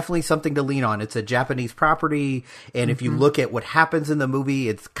 There's definitely something to lean on. It's a Japanese property, and if you look at what happens in the movie,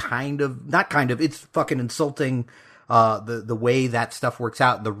 it's it's fucking insulting. The way that stuff works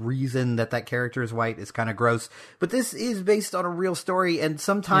out, the reason that character is white is kind of gross. But this is based on a real story, and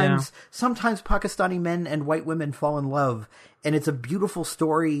sometimes Pakistani men and white women fall in love, and it's a beautiful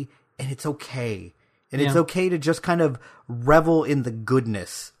story, and it's okay. And it's okay to just kind of revel in the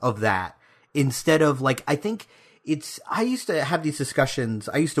goodness of that instead of I used to have these discussions.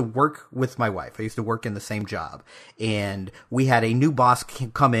 I used to work with my wife. I used to work in the same job, and we had a new boss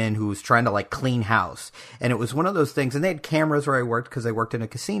come in who was trying to clean house. And it was one of those things, and they had cameras where I worked because I worked in a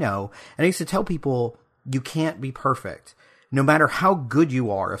casino. And I used to tell people, you can't be perfect. No matter how good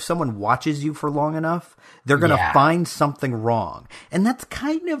you are, if someone watches you for long enough, they're going to find something wrong. And that's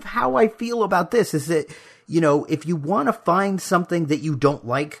kind of how I feel about this, is that, if you want to find something that you don't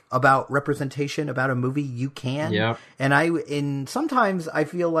like about representation about a movie, you can. Yeah. And sometimes I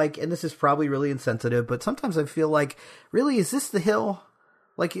feel like, and this is probably really insensitive, but sometimes I feel like, really, is this the hill?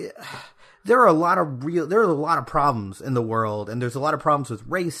 There are a lot of problems in the world, and there's a lot of problems with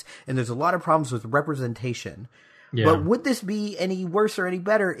race, and there's a lot of problems with representation. Yeah. But would this be any worse or any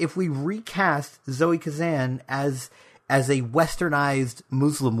better if we recast Zoe Kazan as a westernized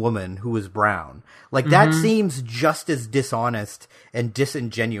Muslim woman who is brown? That seems just as dishonest and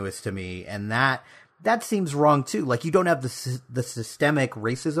disingenuous to me, and that seems wrong too. You don't have the systemic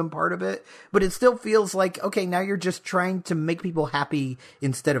racism part of it, but it still feels like, okay, now you're just trying to make people happy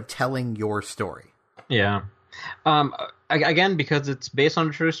instead of telling your story. Yeah. Again, because it's based on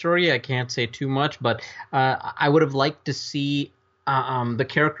a true story, I can't say too much, but I would have liked to see the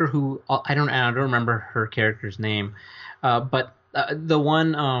character who I don't remember her character's name, but the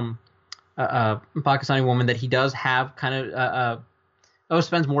one Pakistani woman that he does have kind of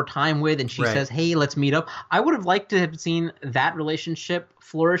spends more time with, and she says, "Hey, let's meet up." I would have liked to have seen that relationship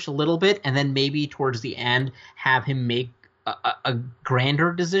flourish a little bit, and then maybe towards the end have him make a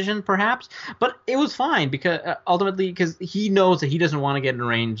grander decision, perhaps. But it was fine because ultimately, because he knows that he doesn't want to get an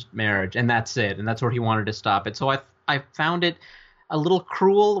arranged marriage, and that's it, and that's where he wanted to stop it. So I found it a little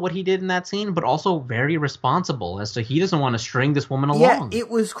cruel what he did in that scene, but also very responsible as to he doesn't want to string this woman along. Yeah, it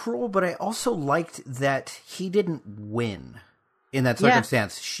was cruel, but I also liked that he didn't win in that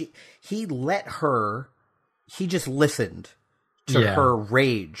circumstance. Yeah. He just listened to her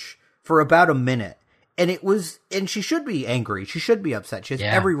rage for about a minute. And she should be angry. She should be upset. She has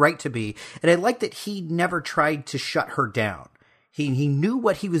every right to be. And I like that he never tried to shut her down. He knew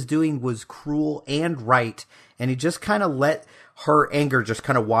what he was doing was cruel and right, and he just kind of let her anger just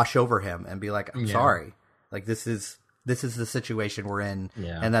kind of wash over him and be like, I'm sorry. This is the situation we're in,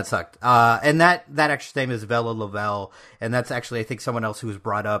 and that sucked. And that actress name is Vela Lovell, and that's actually, I think, someone else who was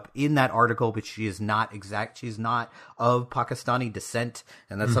brought up in that article, but she is not she's not of Pakistani descent,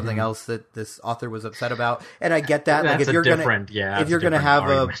 and that's something else that this author was upset about. And I get that. That's if you're gonna have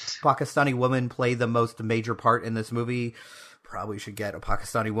argument. a Pakistani woman play the most major part in this movie, probably should get a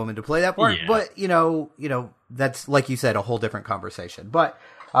Pakistani woman to play that part. Yeah. But that's, like you said, a whole different conversation. But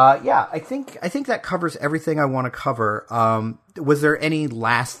I think that covers everything I want to cover. Was there any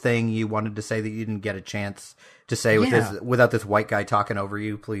last thing you wanted to say that you didn't get a chance to say without this white guy talking over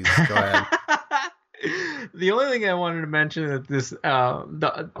you? Please go ahead. The only thing I wanted to mention is this: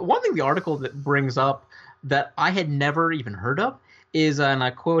 one thing the article that brings up that I had never even heard of is, and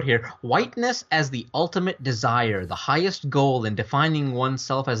I quote here, "Whiteness as the ultimate desire, the highest goal in defining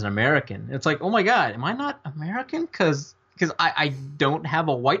oneself as an American." It's like, oh my God, am I not American? Because I don't have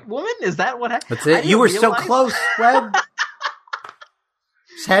a white woman? Is that what happened? That's it. You were so close, Webb.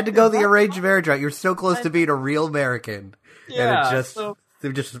 Just had to go the arranged marriage route. You're so close to being a real American. Yeah. And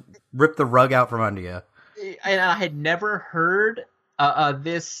they just ripped the rug out from under you. And I had never heard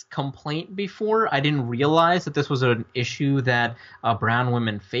this complaint before. I didn't realize that this was an issue that brown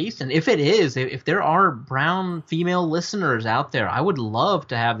women face. And if it is, if there are brown female listeners out there, I would love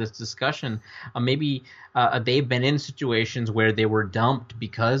to have this discussion. Maybe they've been in situations where they were dumped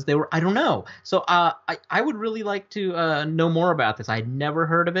because they were, I don't know. So I would really like to know more about this. I had never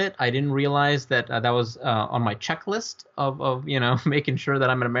heard of it. I didn't realize that that was on my checklist of making sure that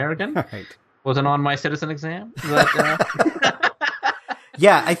I'm an American. Right. Wasn't on my citizen exam. But,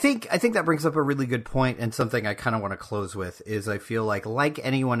 yeah, I think that brings up a really good point, and something I kind of want to close with is I feel like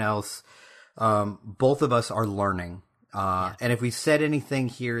anyone else, both of us are learning And if we said anything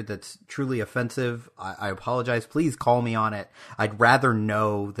here that's truly offensive, I apologize. Please call me on it. I'd rather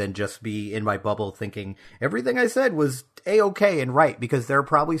know than just be in my bubble thinking everything I said was A-okay and right, because there are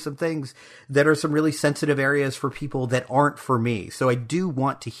probably some things that are some really sensitive areas for people that aren't for me. So I do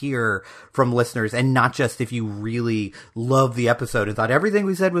want to hear from listeners, and not just if you really love the episode and thought everything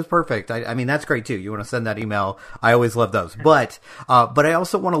we said was perfect. I mean, that's great too. You want to send that email. I always love those. But I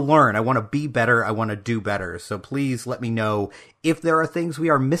also want to learn. I want to be better. I want to do better. So please let me know if there are things we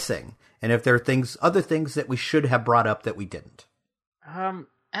are missing, and if there are other things that we should have brought up that we didn't.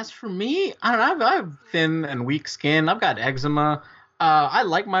 As for me, I don't know. I have thin and weak skin. I've got eczema. I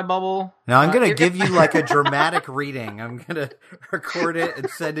like my bubble. Now I'm going to give you like a dramatic reading. I'm going to record it and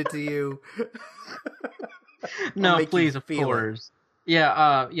send it to you. No, please, of course.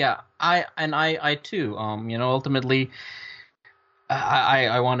 Yeah, I too. Ultimately,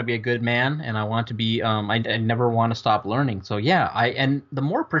 I want to be a good man, and I want to be. I never want to stop learning. So yeah, and the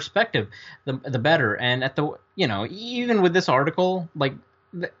more perspective, the better. And even with this article, like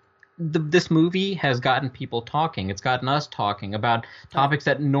this movie has gotten people talking. It's gotten us talking about topics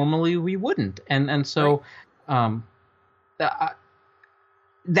that normally we wouldn't. And so, that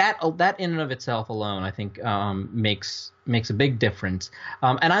in and of itself alone, I think, makes a big difference.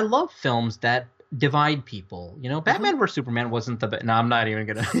 And I love films that divide people. Batman vs Superman wasn't no, I'm not even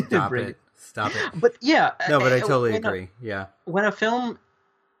gonna Stop it. But yeah, no, but I totally agree. Yeah, when a film,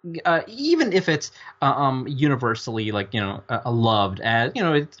 even if it's universally loved, as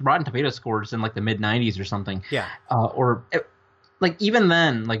it's Rotten Tomatoes scores in like the mid 90s or something. Yeah, or like even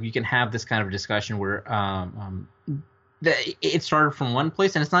then, like you can have this kind of discussion where it started from one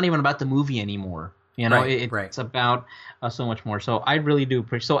place and it's not even about the movie anymore. It's about so much more. So I really do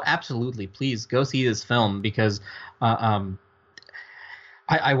appreciate. So absolutely, please go see this film, because I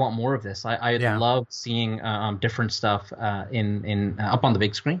want more of this. I love seeing different stuff in up on the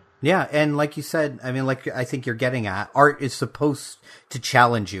big screen. Yeah, and like you said, I mean, like I think you're getting at, art is supposed to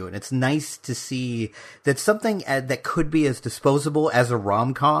challenge you, and it's nice to see that something that could be as disposable as a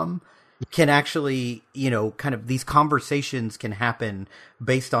rom-com can actually, kind of these conversations can happen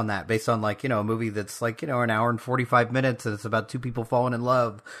based on that, based on like, a movie that's like, an hour and 45 minutes and it's about two people falling in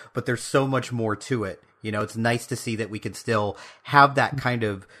love, but there's so much more to it. It's nice to see that we can still have that kind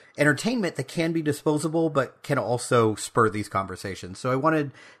of entertainment that can be disposable, but can also spur these conversations. So I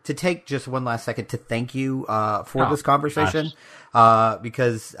wanted to take just one last second to thank you for this conversation,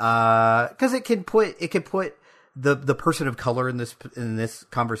 because it can put the person of color in this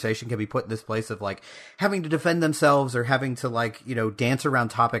conversation can be put in this place of like having to defend themselves or having to dance around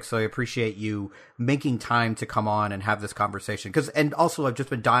topics. So I appreciate you making time to come on and have this conversation. And also I've just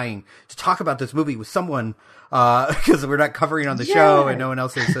been dying to talk about this movie with someone, because we're not covering it on the show and no one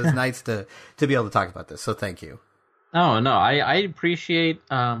else is. So it's nice to be able to talk about this. So thank you. Oh, no, I appreciate,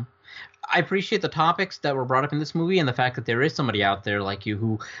 I appreciate the topics that were brought up in this movie, and the fact that there is somebody out there like you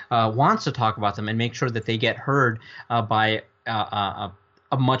who wants to talk about them and make sure that they get heard by a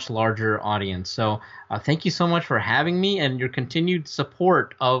much larger audience. So thank you so much for having me and your continued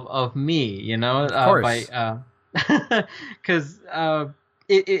support of me, of course. Because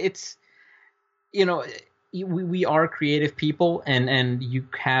it's, we are creative people, and you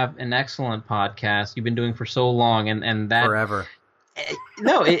have an excellent podcast you've been doing for so long, and that forever.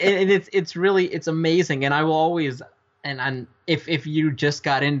 No, it's amazing, and I will always, and if you just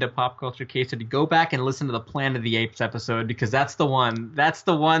got into Pop Culture Case Study, go back and listen to the Planet of the Apes episode, because that's the one that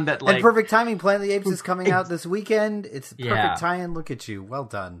like. And perfect timing. Planet of the Apes is coming out this weekend. It's perfect tie-in. Look at you, well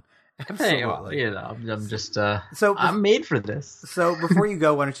done. Absolutely. Hey, well, I'm just I'm made for this. So before you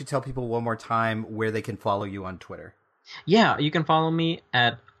go, why don't you tell people one more time where they can follow you on Twitter? Yeah, you can follow me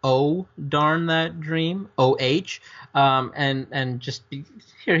at Oh Darn That Dream, OH, and just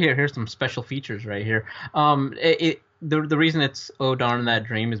here's some special features right here. The reason it's Oh Darn That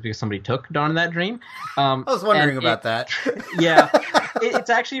Dream is because somebody took Darn That Dream. I was wondering about that. Yeah,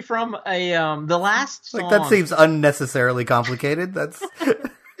 it's actually from the last song. Like, that seems unnecessarily complicated. That's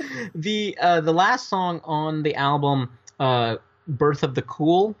the last song on the album Birth of the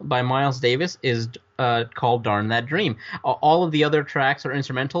Cool by Miles Davis is called Darn That Dream. All of the other tracks are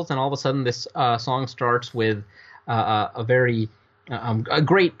instrumentals, and all of a sudden this song starts with a very a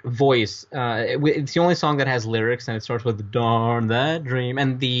great voice. It's the only song that has lyrics, and it starts with "Darn That Dream,"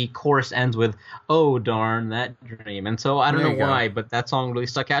 and the chorus ends with "Oh Darn That Dream." And so I don't know why, but that song really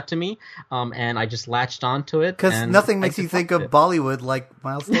stuck out to me, and I just latched onto it. Because nothing makes you think of Bollywood like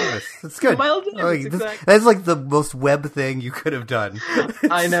Miles Davis. It's good. Miles Davis, exactly. That's like the most web thing you could have done.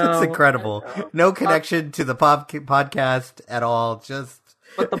 I know. It's incredible. No connection to the podcast at all. Just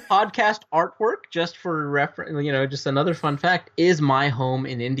But the podcast artwork, just for reference, just another fun fact, is my home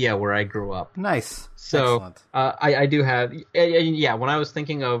in India where I grew up. Nice. So Excellent. I do have, yeah. When I was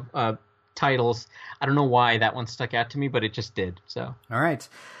thinking of titles, I don't know why that one stuck out to me, but it just did. So All right.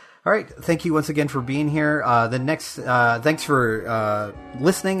 Thank you once again for being here. Thanks for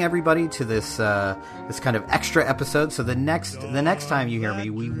listening, everybody, to this kind of extra episode. So the next time you hear me,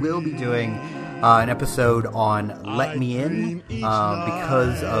 we will be doing an episode on Let Me In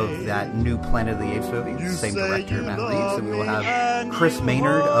because of that new Planet of the Apes movie, same director, Matt Reeves, and we will have Chris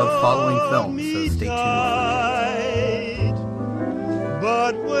Maynard of Following Films. So stay tuned for that.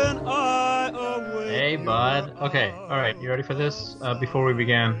 But when Hey, bud. Okay, all right. You ready for this? Before we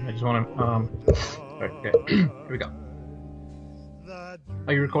begin, I just want to. All right, okay. Here we go.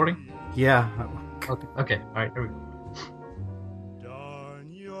 Are you recording? Yeah. Okay. All right. Here we go.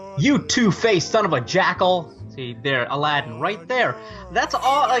 You two-faced son of a jackal. See there, Aladdin, right there. That's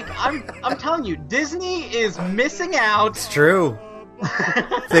all. Like I'm telling you, Disney is missing out. It's true.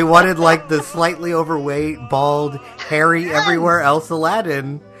 They wanted like the slightly overweight, bald, hairy, everywhere else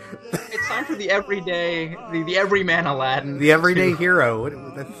Aladdin. It's time for the everyday, the everyman Aladdin. The everyday hero.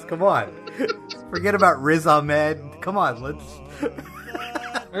 Come on. Forget about Riz Ahmed. Come on, let's...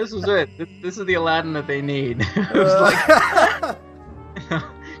 This was it. This is the Aladdin that they need. It was like...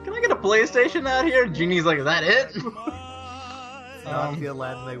 Can I get a PlayStation out here? Genie's like, is that it? It's not the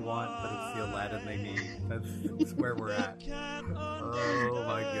Aladdin they want, but it's the Aladdin they need. That's where we're at. Oh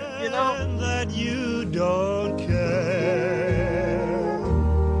my goodness. You know... that you don't care,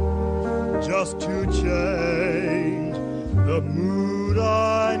 just to change the mood